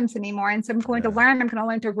those systems anymore. And so I'm going to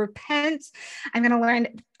learn to repent. I'm going to learn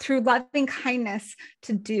through loving kindness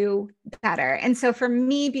to do better. And so for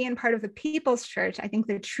me, being part of the People's Church, I think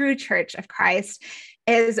the true church of Christ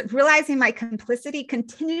is realizing my complicity,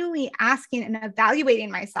 continually asking and evaluating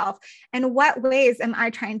myself. And what ways am I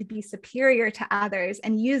trying to be superior to others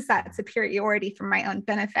and use that superiority for my own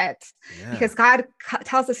benefit? Because God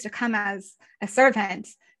tells us to come as a servant,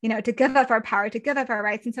 to give up our power, to give up our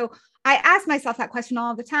rights. And so I ask myself that question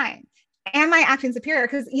all the time. Am I acting superior?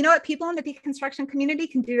 Because you know what? People in the deconstruction community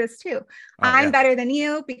can do this too. I'm better than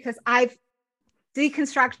you because I've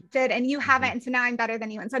deconstructed and you haven't, and so now I'm better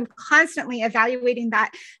than you. And so I'm constantly evaluating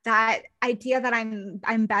that idea that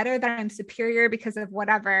I'm better, that I'm superior because of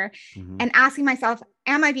whatever, and asking myself,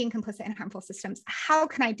 am I being complicit in harmful systems? How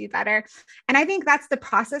can I do better? And I think that's the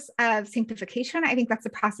process of sanctification. I think that's the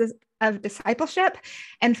process of discipleship.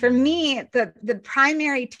 And for me, the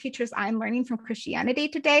primary teachers I'm learning from Christianity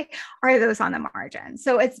today are those on the margin.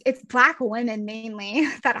 So it's Black women mainly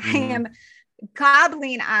that I am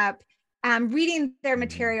gobbling up, reading their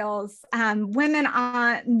materials, women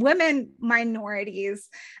minorities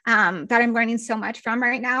that I'm learning so much from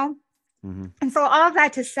right now. And so all of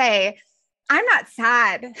that to say, I'm not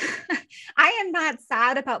sad. I am not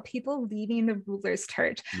sad about people leaving the Ruler's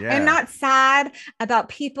Church. I'm not sad about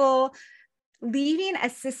people leaving a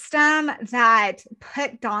system that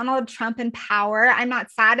put Donald Trump in power. I'm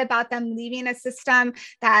not sad about them leaving a system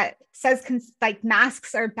that says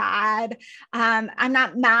masks are bad. I'm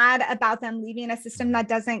not mad about them leaving a system that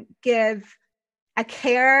doesn't give a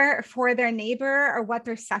care for their neighbor or what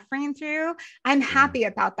they're suffering through. I'm happy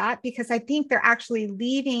about that because I think they're actually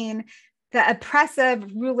leaving the oppressive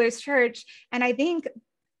Ruler's Church. And I think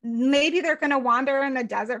maybe they're going to wander in the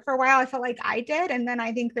desert for a while. I felt like I did. And then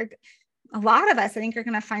I think a lot of us, I think, are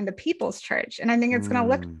going to find the People's Church. And I think it's going to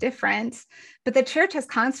look different. But the church has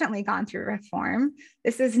constantly gone through reform.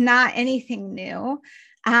 This is not anything new.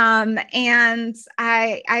 And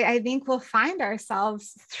I think we'll find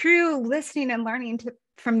ourselves through listening and learning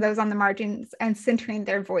from those on the margins and centering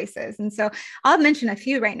their voices. And so I'll mention a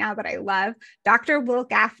few right now that I love. Dr. Will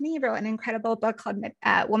Gaffney wrote an incredible book called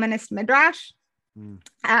Womanist Midrash.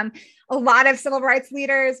 A lot of civil rights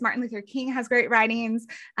leaders, Martin Luther King has great writings.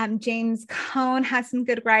 James Cone has some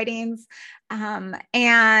good writings.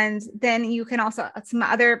 And then you can also, some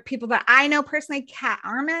other people that I know personally, Kat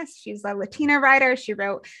Armas, she's a Latina writer. She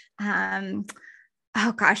wrote,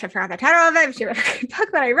 oh gosh, I forgot the title of it. She wrote a great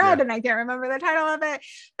book that I read and I can't remember the title of it.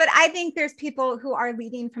 But I think there's people who are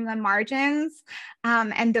leading from the margins.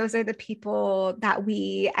 And those are the people that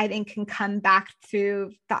I think can come back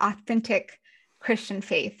through the authentic Christian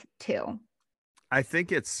faith too. I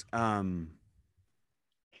think it's, I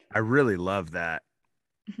really love that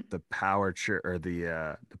the Power Church or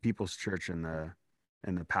the People's Church and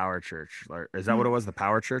the Power Church. Is that what it was? The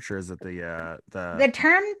Power Church, or is it the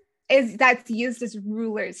term that's used as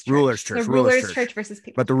Ruler's Church? Ruler's Church. So Ruler's Church versus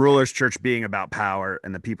People's But the Ruler's Church being about power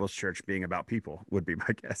and the People's Church being about people would be my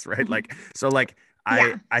guess, right?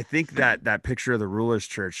 I think that picture of the Ruler's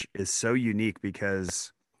Church is so unique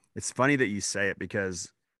because It's funny that you say it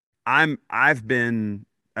because I've been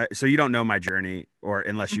so you don't know my journey, or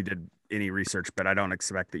unless you did any research, but I don't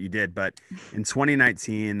expect that you did. But in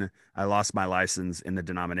 2019, I lost my license in the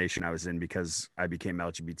denomination I was in because I became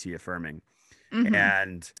LGBT affirming. Mm-hmm.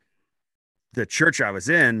 And the church I was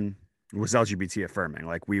in was LGBT affirming.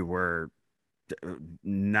 Like we were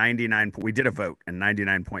 99, we did a vote and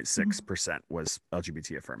 99.6% was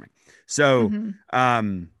LGBT affirming. So,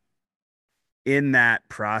 Mm-hmm. in that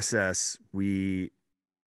process,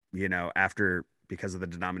 after, because of the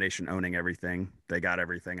denomination owning everything, they got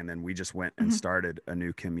everything. And then we just went and Mm-hmm. started a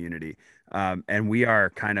new community. And we are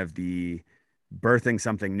kind of birthing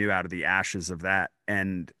something new out of the ashes of that.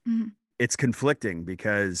 And Mm-hmm. it's conflicting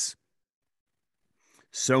because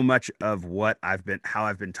so much of how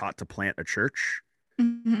I've been taught to plant a church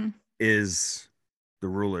Mm-hmm. is the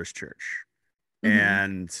ruler's church. Mm-hmm.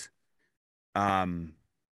 And um,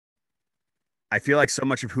 I feel like so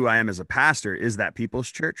much of who I am as a pastor is that people's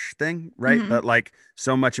church thing, right? Mm-hmm. But like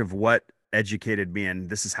so much of what educated me, and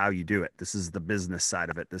this is how you do it. This is the business side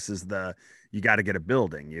of it. You got to get a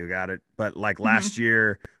building. You got it. But like Mm-hmm. last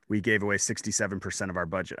year, we gave away 67% of our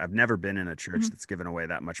budget. I've never been in a church Mm-hmm. that's given away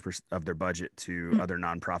that much of their budget to other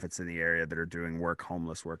nonprofits in the area that are doing work,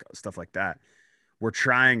 homeless work, stuff like that. We're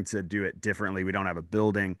trying to do it differently. We don't have a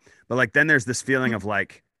building, but like then there's this feeling of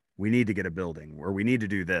like, we need to get a building, or we need to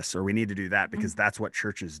do this, or we need to do that, because that's what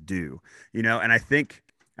churches do, and I think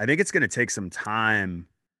it's going to take some time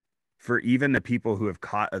for even the people who have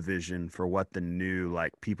caught a vision for what the new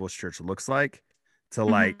like people's church looks like to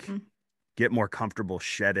like Mm-hmm. get more comfortable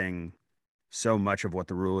shedding so much of what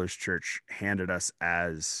the ruler's church handed us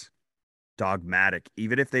as dogmatic.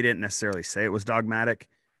 Even if they didn't necessarily say it was dogmatic,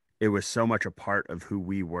 it was so much a part of who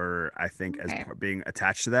we were, I think, as Right. being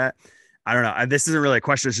attached to that. I don't know. This isn't really a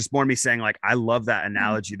question. It's just more me saying, like, I love that Mm-hmm.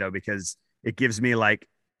 analogy though, because it gives me like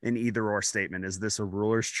an either or statement. Is this a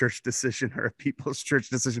ruler's church decision or a people's church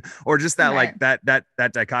decision? Or just that, like Right.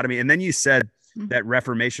 that dichotomy. And then you said Mm-hmm. that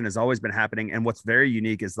Reformation has always been happening. And what's very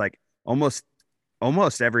unique is like almost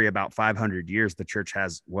every about 500 years, the church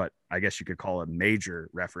has what I guess you could call a major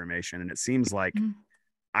Reformation. And it seems like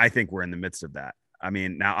I think we're in the midst of that. I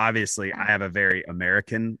mean, now obviously I have a very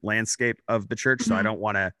American landscape of the church, so Mm-hmm.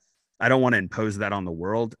 I don't want to impose that on the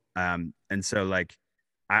world. And so like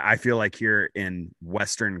I feel like here in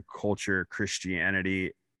Western culture,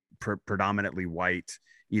 Christianity, predominantly white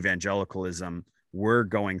evangelicalism, we're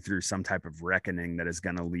going through some type of reckoning that is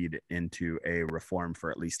going to lead into a reform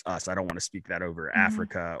for at least us. I don't want to speak that over Mm-hmm.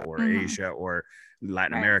 Africa or Mm-hmm. Asia or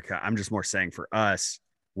Latin Right. America. I'm just more saying for us,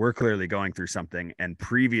 we're clearly going through something. And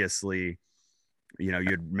previously, you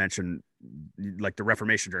had mentioned like the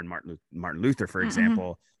Reformation during Martin Luther, for Mm-hmm.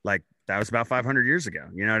 example, like that was about 500 years ago.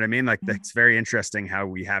 You know what I mean? Like Mm-hmm. that's very interesting how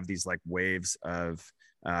we have these like waves of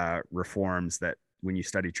reforms that when you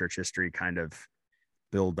study church history kind of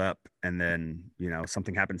build up, and then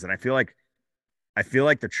something happens. And I feel like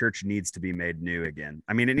the church needs to be made new again.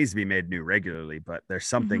 I mean, it needs to be made new regularly, but there's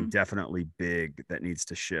something Mm-hmm. definitely big that needs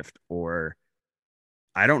to shift, or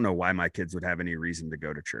I don't know why my kids would have any reason to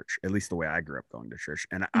go to church, at least the way I grew up going to church.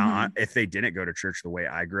 And Mm-hmm. if they didn't go to church the way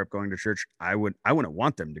I grew up going to church, I wouldn't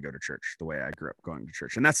want them to go to church the way I grew up going to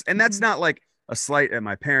church. And that's not like a slight at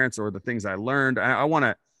my parents or the things I learned.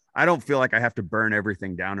 I don't feel like I have to burn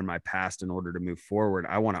everything down in my past in order to move forward.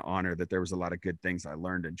 I want to honor that there was a lot of good things I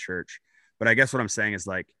learned in church. But I guess what I'm saying is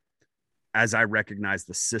like, as I recognize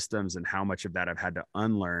the systems and how much of that I've had to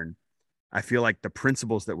unlearn, I feel like the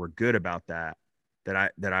principles that were good about that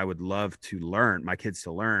I would love to learn, my kids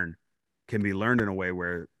to learn, can be learned in a way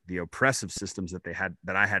where the oppressive systems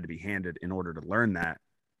that I had to be handed in order to learn that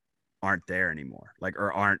aren't there anymore. Like,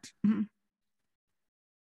 or Mm-hmm.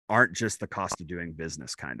 aren't just the cost of doing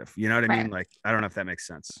business kind of, you know what I mean? Right. Like, I don't know if that makes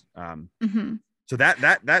sense. Mm-hmm. So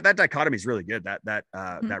that dichotomy is really good. That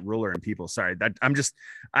ruler and people. Sorry,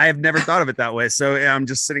 I have never thought of it that way. So yeah, I'm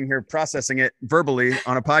just sitting here processing it verbally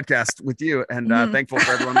on a podcast with you, and Mm-hmm. thankful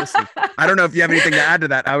for everyone listening. I don't know if you have anything to add to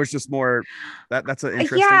that. I was just more that's an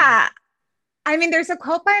interesting. Yeah. I mean, there's a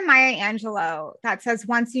quote by Maya Angelou that says,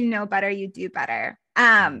 once you know better, you do better.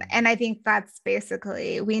 And I think that's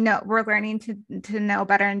basically, we're learning to know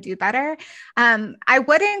better and do better. I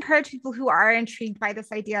would encourage people who are intrigued by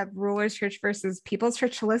this idea of ruler's church versus people's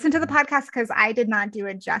church to listen to the podcast, because I did not do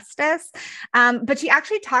it justice. But she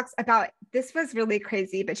actually talks about, this was really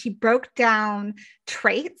crazy, but she broke down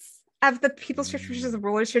traits of the people's church versus the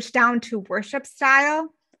ruler's church down to worship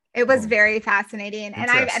style. It was very fascinating. And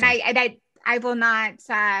I will not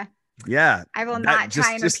yeah, I will not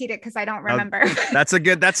try and repeat it because I don't remember. That's a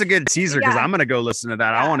good teaser, because I'm gonna go listen to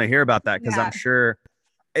that. I want to hear about that, because I'm sure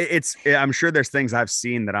I'm sure there's things I've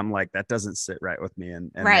seen that I'm like, that doesn't sit right with me.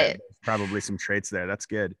 And there's Right. probably some traits there. That's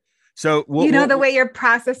good. So The way you're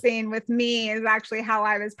processing with me is actually how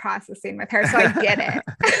I was processing with her. So I get it.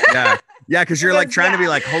 yeah. Yeah. Cause you're like trying to be Yeah.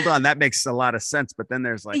 like, hold on, that makes a lot of sense. But then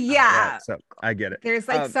there's like, oh, yeah. Yeah. So I get it. There's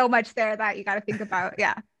like so much there that you got to think about.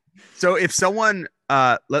 Yeah. So if someone,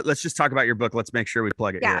 let's just talk about your book. Let's make sure we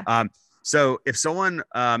plug it Yeah. here. So if someone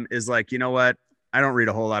is like, you know what, I don't read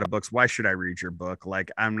a whole lot of books. Why should I read your book?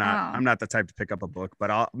 Like, I'm not the type to pick up a book,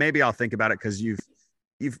 but I'll think about it because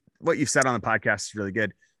what you've said on the podcast is really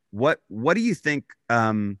good. What do you think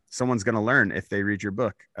someone's going to learn if they read your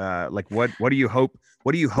book? Like what do you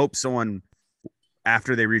hope someone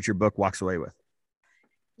after they read your book walks away with?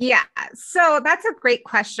 Yeah. So that's a great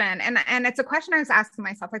question. And it's a question I was asking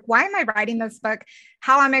myself, like, why am I writing this book?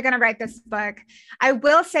 How am I going to write this book? I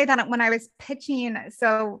will say that when I was pitching,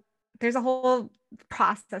 so there's a whole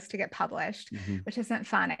process to get published, which isn't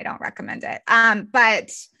fun. I don't recommend it.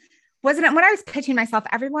 But wasn't it when I was pitching myself,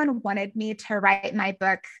 everyone wanted me to write my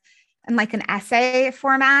book in like an essay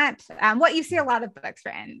format. What you see a lot of books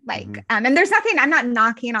written, like, and there's nothing, I'm not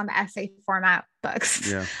knocking on the essay format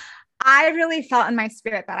books. Yeah. I really felt in my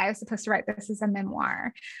spirit that I was supposed to write this as a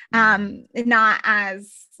memoir, not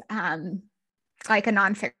as like a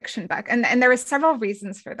nonfiction book. And there were several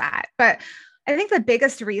reasons for that. But I think the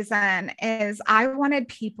biggest reason is I wanted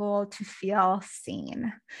people to feel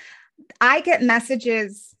seen. I get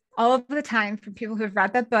messages all of the time from people who have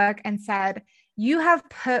read the book and said, you have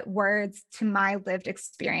put words to my lived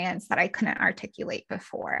experience that I couldn't articulate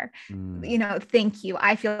before. Thank you.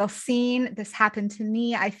 I feel seen. This happened to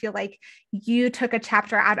me. I feel like you took a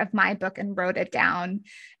chapter out of my book and wrote it down,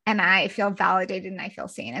 and I feel validated and I feel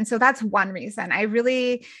seen. And so that's one reason. I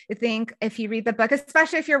really think if you read the book,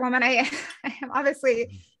 especially if you're a woman, I am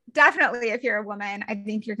obviously, definitely if you're a woman, I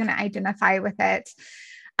think you're going to identify with it.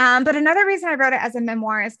 But another reason I wrote it as a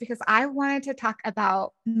memoir is because I wanted to talk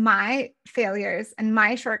about my failures and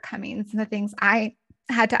my shortcomings and the things I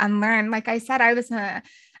had to unlearn. Like I said, I was a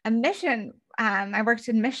mission. I worked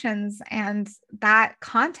in missions, and that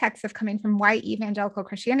context of coming from white evangelical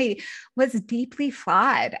Christianity was deeply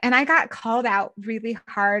flawed. And I got called out really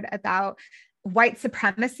hard about white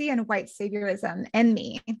supremacy and white saviorism in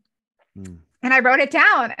me. And I wrote it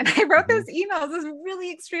down, and I wrote those emails, those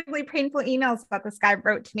really extremely painful emails that this guy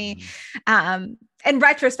wrote to me. In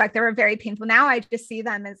retrospect, they were very painful. Now I just see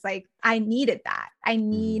them as like, I needed that. I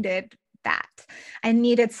needed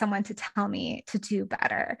someone to tell me to do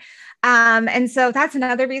better. And so that's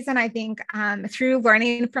another reason I think through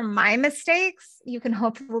learning from my mistakes, you can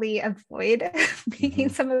hopefully avoid making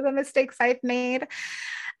some of the mistakes I've made.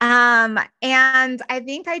 And I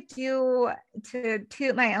think I do, to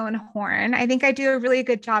toot my own horn, I think I do a really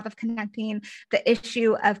good job of connecting the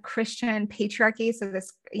issue of Christian patriarchy. So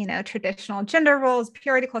this, traditional gender roles,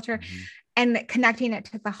 purity culture, and connecting it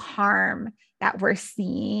to the harm that we're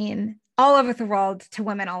seeing all over the world to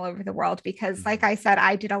women all over the world. Because like I said,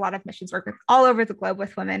 I did a lot of missions work all over the globe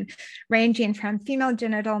with women, ranging from female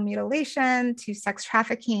genital mutilation to sex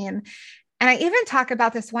trafficking. And I even talk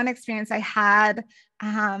about this one experience I had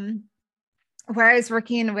where I was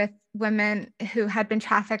working with women who had been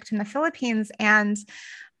trafficked in the Philippines. And,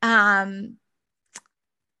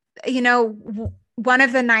 one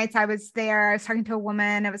of the nights I was there, I was talking to a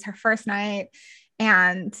woman, it was her first night,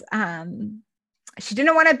 and she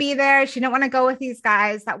didn't want to be there. She didn't want to go with these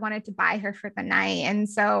guys that wanted to buy her for the night. And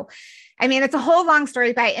so, it's a whole long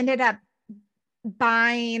story, but I ended up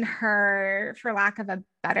buying her, for lack of a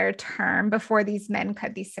better term, before these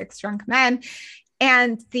 6 drunk men.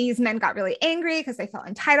 And these men got really angry because they felt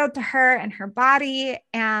entitled to her and her body,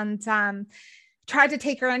 and tried to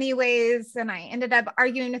take her anyways. And I ended up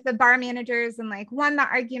arguing with the bar managers and won the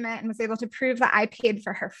argument and was able to prove that I paid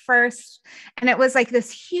for her first. And it was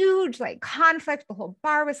this huge conflict. The whole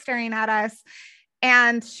bar was staring at us.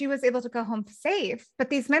 And she was able to go home safe. But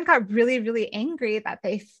these men got really, really angry that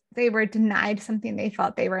they were denied something they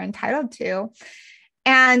felt they were entitled to.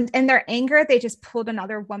 And in their anger, they just pulled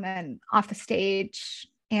another woman off the stage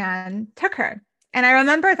and took her. And I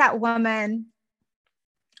remember that woman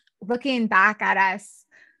looking back at us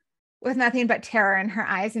with nothing but terror in her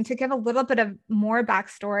eyes. And to give a little bit of more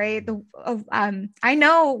backstory, I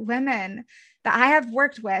know women that I have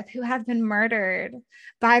worked with who have been murdered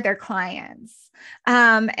by their clients.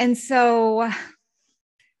 And so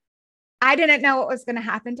I didn't know what was going to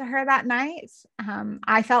happen to her that night.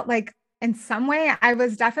 I felt like in some way I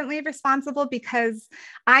was definitely responsible because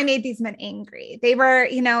I made these men angry. They were,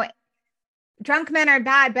 drunk men are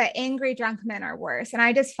bad, but angry drunk men are worse. And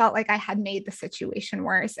I just felt like I had made the situation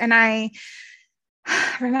worse. And I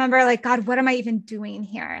remember, like, God, what am I even doing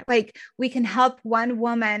here? Like, we can help one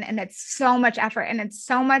woman and it's so much effort and it's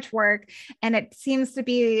so much work and it seems to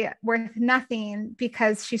be worth nothing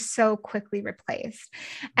because she's so quickly replaced.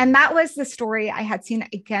 And that was the story I had seen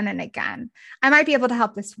again and again. I might be able to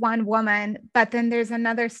help this one woman, but then there's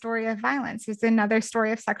another story of violence. There's another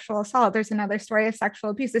story of sexual assault. There's another story of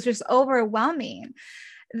sexual abuse. It's just overwhelming.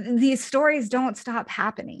 These stories don't stop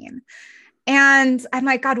happening. And I'm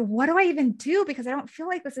like, God, what do I even do? Because I don't feel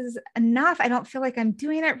like this is enough. I don't feel like I'm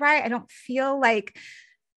doing it right. I don't feel like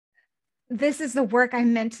this is the work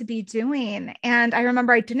I'm meant to be doing. And I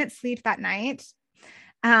remember I didn't sleep that night.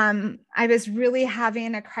 I was really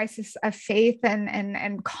having a crisis of faith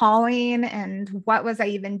and calling and what was I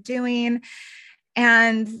even doing?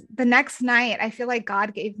 And the next night, I feel like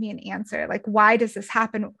God gave me an answer. Like, why does this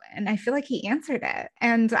happen? And I feel like he answered it.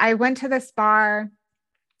 And I went to this bar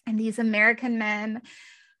and these American men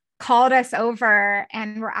called us over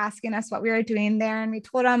and were asking us what we were doing there. And we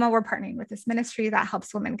told them, oh, we're partnering with this ministry that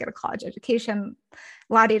helps women get a college education,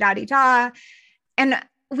 la-di-da-di-da. And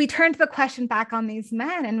we turned the question back on these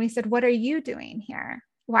men and we said, what are you doing here?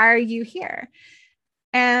 Why are you here?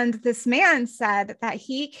 And this man said that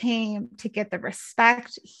he came to get the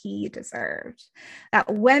respect he deserved,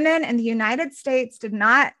 that women in the United States did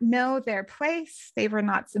not know their place. They were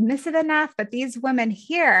not submissive enough, but these women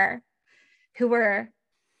here who were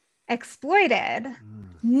exploited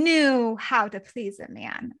knew how to please a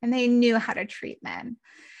man and they knew how to treat men.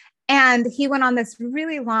 And he went on this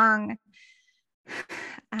really long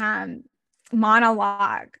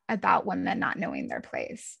monologue about women not knowing their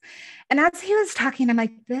place. And as he was talking, I'm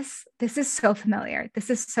like, this is so familiar. This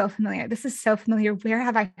is so familiar. This is so familiar. Where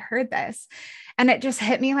have I heard this? And it just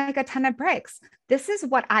hit me like a ton of bricks. This is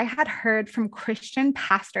what I had heard from Christian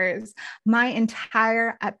pastors my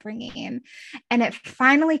entire upbringing. And it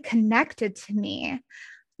finally connected to me.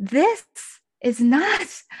 This is not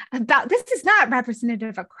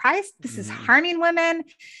representative of Christ. This is harming women.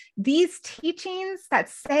 These teachings that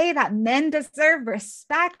say that men deserve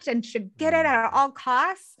respect and should get it at all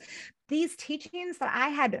costs, these teachings that I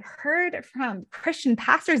had heard from Christian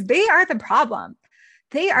pastors, they are the problem.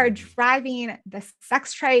 They are driving the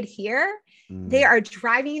sex trade here. They are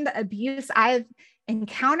driving the abuse I've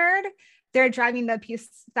encountered. They're driving the abuse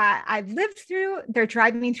that I've lived through. They're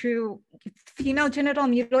driving through female genital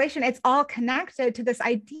mutilation. It's all connected to this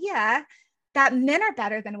idea that men are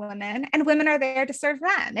better than women and women are there to serve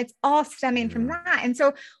them. It's all stemming from that. And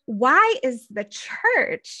so why is the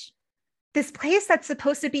church, this place that's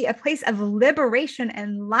supposed to be a place of liberation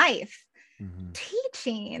and life,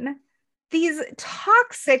 teaching these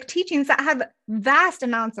toxic teachings that have vast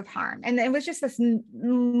amounts of harm? And it was just this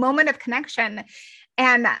moment of connection.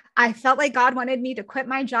 And I felt like God wanted me to quit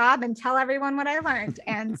my job and tell everyone what I learned.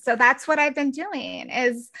 And so that's what I've been doing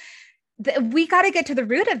is we got to get to the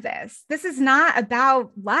root of this. This is not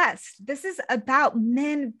about lust. This is about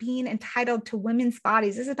men being entitled to women's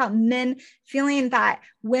bodies. This is about men feeling that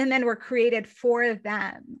women were created for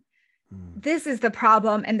them. This is the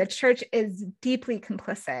problem. And the church is deeply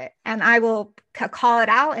complicit. And I will call it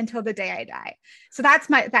out until the day I die. So I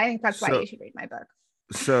think that's why you should read my book.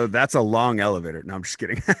 So that's a long elevator. No, I'm just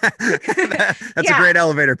kidding. That's a great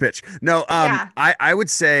elevator pitch. No, I would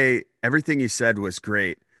say everything you said was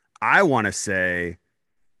great. I want to say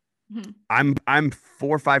I'm 4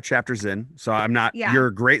 or 5 chapters in, so I'm not, you're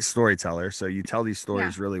a great storyteller. So you tell these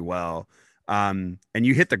stories really well. And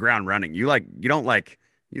you hit the ground running. You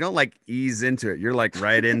don't ease into it. You're like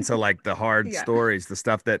right into like the hard stories, the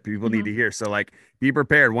stuff that people need to hear. So like be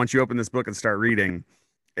prepared. Once you open this book and start reading,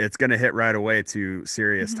 it's going to hit right away to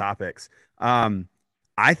serious topics.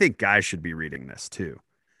 I think guys should be reading this too.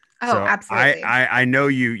 Oh, so absolutely. I know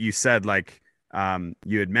you said like,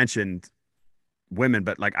 you had mentioned women,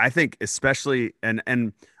 but like, I think especially, and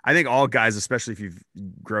I think all guys, especially if you've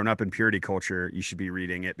grown up in purity culture, you should be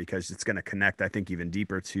reading it because it's going to connect, I think, even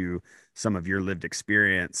deeper to some of your lived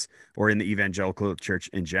experience or in the evangelical church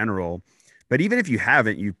in general. But even if you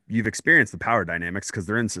haven't, you've experienced the power dynamics because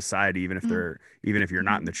they're in society, even if you're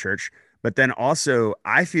not in the church. But then also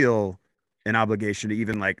I feel an obligation to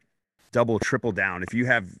even like double, triple down. If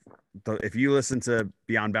you listen to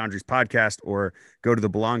Beyond Boundaries podcast or go to the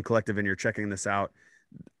Belong Collective and you're checking this out,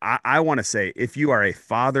 I want to say, if you are a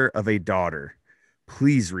father of a daughter,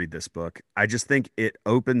 please read this book. I just think it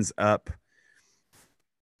opens up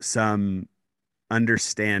some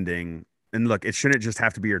understanding. And look, it shouldn't just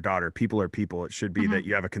have to be your daughter. People are people. It should be that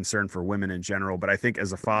you have a concern for women in general. But I think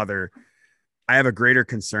as a father, I have a greater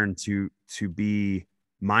concern to be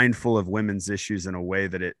mindful of women's issues in a way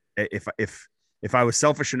that if I was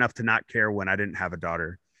selfish enough to not care when I didn't have a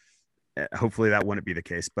daughter, hopefully that wouldn't be the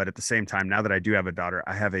case. But at the same time, now that I do have a daughter,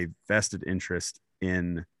 I have a vested interest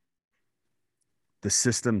in the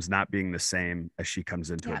systems not being the same as she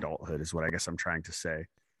comes into adulthood, is what I guess I'm trying to say.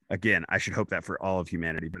 Again, I should hope that for all of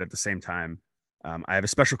humanity, but at the same time, I have a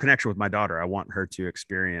special connection with my daughter. I want her to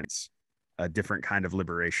experience a different kind of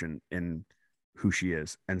liberation in who she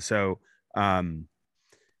is. And so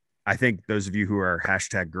I think those of you who are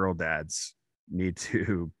 #girldads need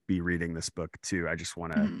to be reading this book too. I just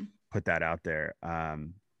want to put that out there.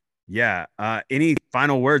 Any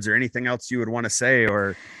final words or anything else you would want to say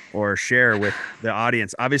or share with the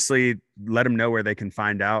audience? Obviously, let them know where they can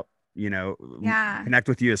find out, connect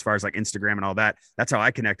with you as far as like Instagram and all that. That's how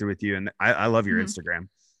I connected with you. And I love your Instagram.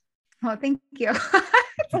 Well, thank you.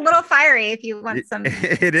 It's a little fiery if you want some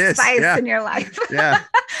spice in your life. Yeah.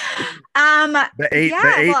 The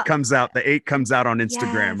eight comes out. The 8 comes out on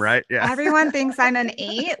Instagram, right? Yeah. Everyone thinks I'm an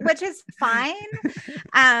 8, which is fine.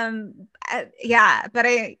 But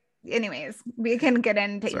anyways, we can get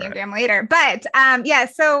into Enneagram later. But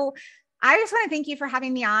so I just want to thank you for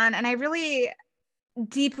having me on. And I really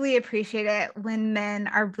deeply appreciate it when men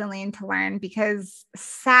are willing to learn, because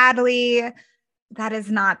sadly, that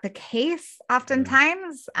is not the case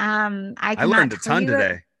oftentimes. I learned a ton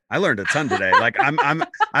today. Like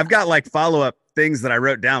I've got like follow-up things that I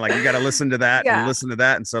wrote down. Like, you got to listen to that and listen to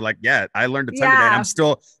that. And so like, I learned a ton today, and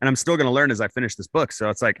I'm still going to learn as I finish this book. So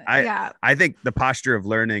it's like, I think the posture of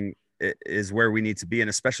learning is where we need to be. And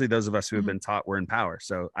especially those of us who have been taught we're in power.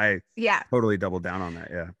 So I totally double down on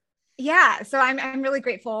that. Yeah. So I'm really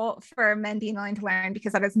grateful for men being willing to learn,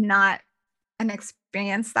 because that is not an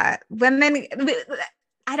experience that women,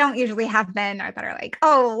 I don't usually have men that are like,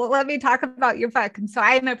 oh, well, let me talk about your book. And so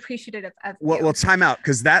I'm appreciative of well, time out.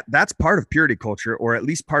 Cause that's part of purity culture, or at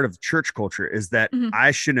least part of church culture, is that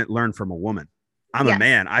I shouldn't learn from a woman. I'm a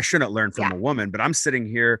man. I shouldn't learn from a woman, but I'm sitting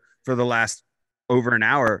here for the last over an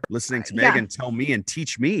hour listening to Megan tell me and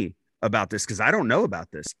teach me about this, because I don't know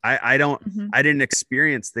about this. I didn't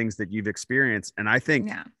experience things that you've experienced. And I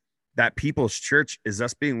think that People's Church is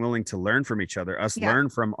us being willing to learn from each other, learn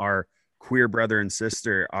from our queer brother and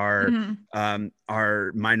sister, our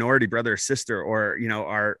minority brother or sister, or,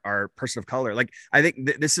 our person of color. Like, I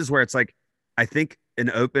think this is where it's like, I think an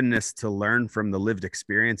openness to learn from the lived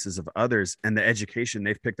experiences of others and the education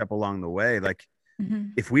they've picked up along the way. Like,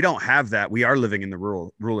 if we don't have that, we are living in the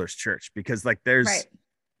ruler's church, because like there's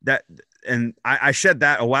that. And I shed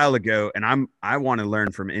that a while ago, and I want to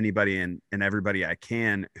learn from anybody and everybody I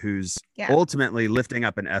can who's ultimately lifting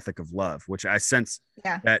up an ethic of love, which I sense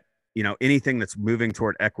that, anything that's moving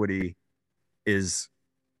toward equity is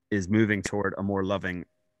moving toward a more loving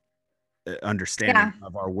understanding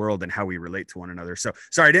of our world and how we relate to one another. So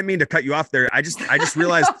sorry, I didn't mean to cut you off there. I just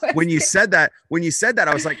realized when you said that,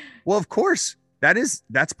 I was like, well, of course.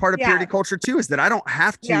 That's part of purity culture too, is that I don't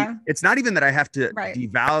have to, it's not even that I have to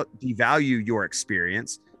devalue your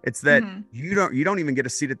experience. It's that you don't even get a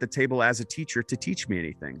seat at the table as a teacher to teach me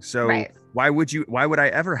anything. So why would I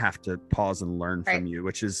ever have to pause and learn from you,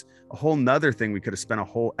 which is a whole nother thing we could have spent a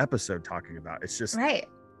whole episode talking about. It's just,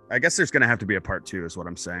 I guess there's going to have to be a part 2 is what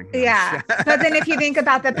I'm saying. Yeah. But then if you think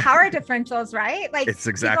about the power differentials, right? Like, it's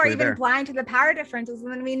exactly people are even blind to the power differentials.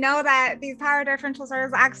 And then we know that these power differentials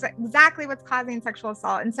are exactly what's causing sexual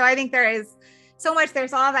assault. And so I think there is so much,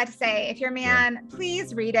 there's all that to say. If you're a man,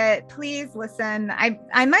 please read it. Please listen.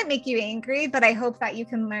 I might make you angry, but I hope that you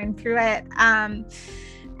can learn through it.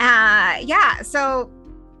 So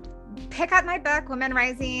pick up my book, Women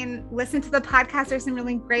Rising. Listen to the podcast. There's some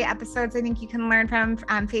really great episodes I think you can learn from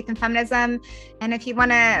faith and feminism. And if you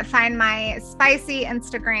want to find my spicy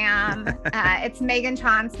Instagram, it's Megan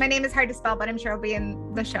Chance. My name is hard to spell, but I'm sure it'll be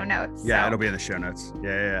in the show notes. Yeah, it'll be in the show notes.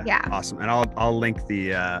 Yeah. Awesome. And I'll link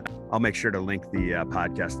I'll make sure to link the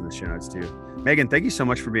podcast in the show notes too. Megan, thank you so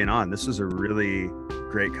much for being on. This was a really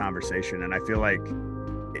great conversation. And I feel like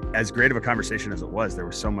as great of a conversation as it was, there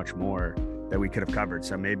was so much more that we could have covered.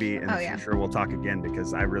 So maybe in the future we'll talk again,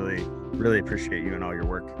 because I really, really appreciate you and all your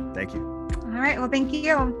work. Thank you. All right. Well, thank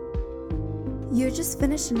you. You just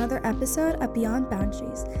finished another episode of Beyond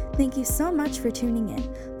Boundaries. Thank you so much for tuning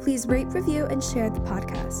in. Please rate, review, and share the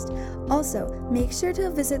podcast. Also, make sure to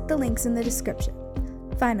visit the links in the description.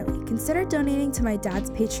 Finally, consider donating to my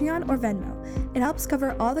dad's Patreon or Venmo. It helps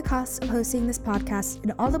cover all the costs of hosting this podcast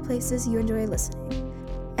in all the places you enjoy listening.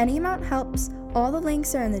 Any amount helps. All the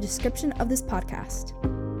links are in the description of this podcast.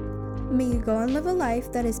 May you go and live a life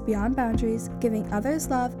that is beyond boundaries, giving others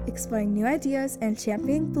love, exploring new ideas, and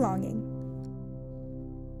championing belonging.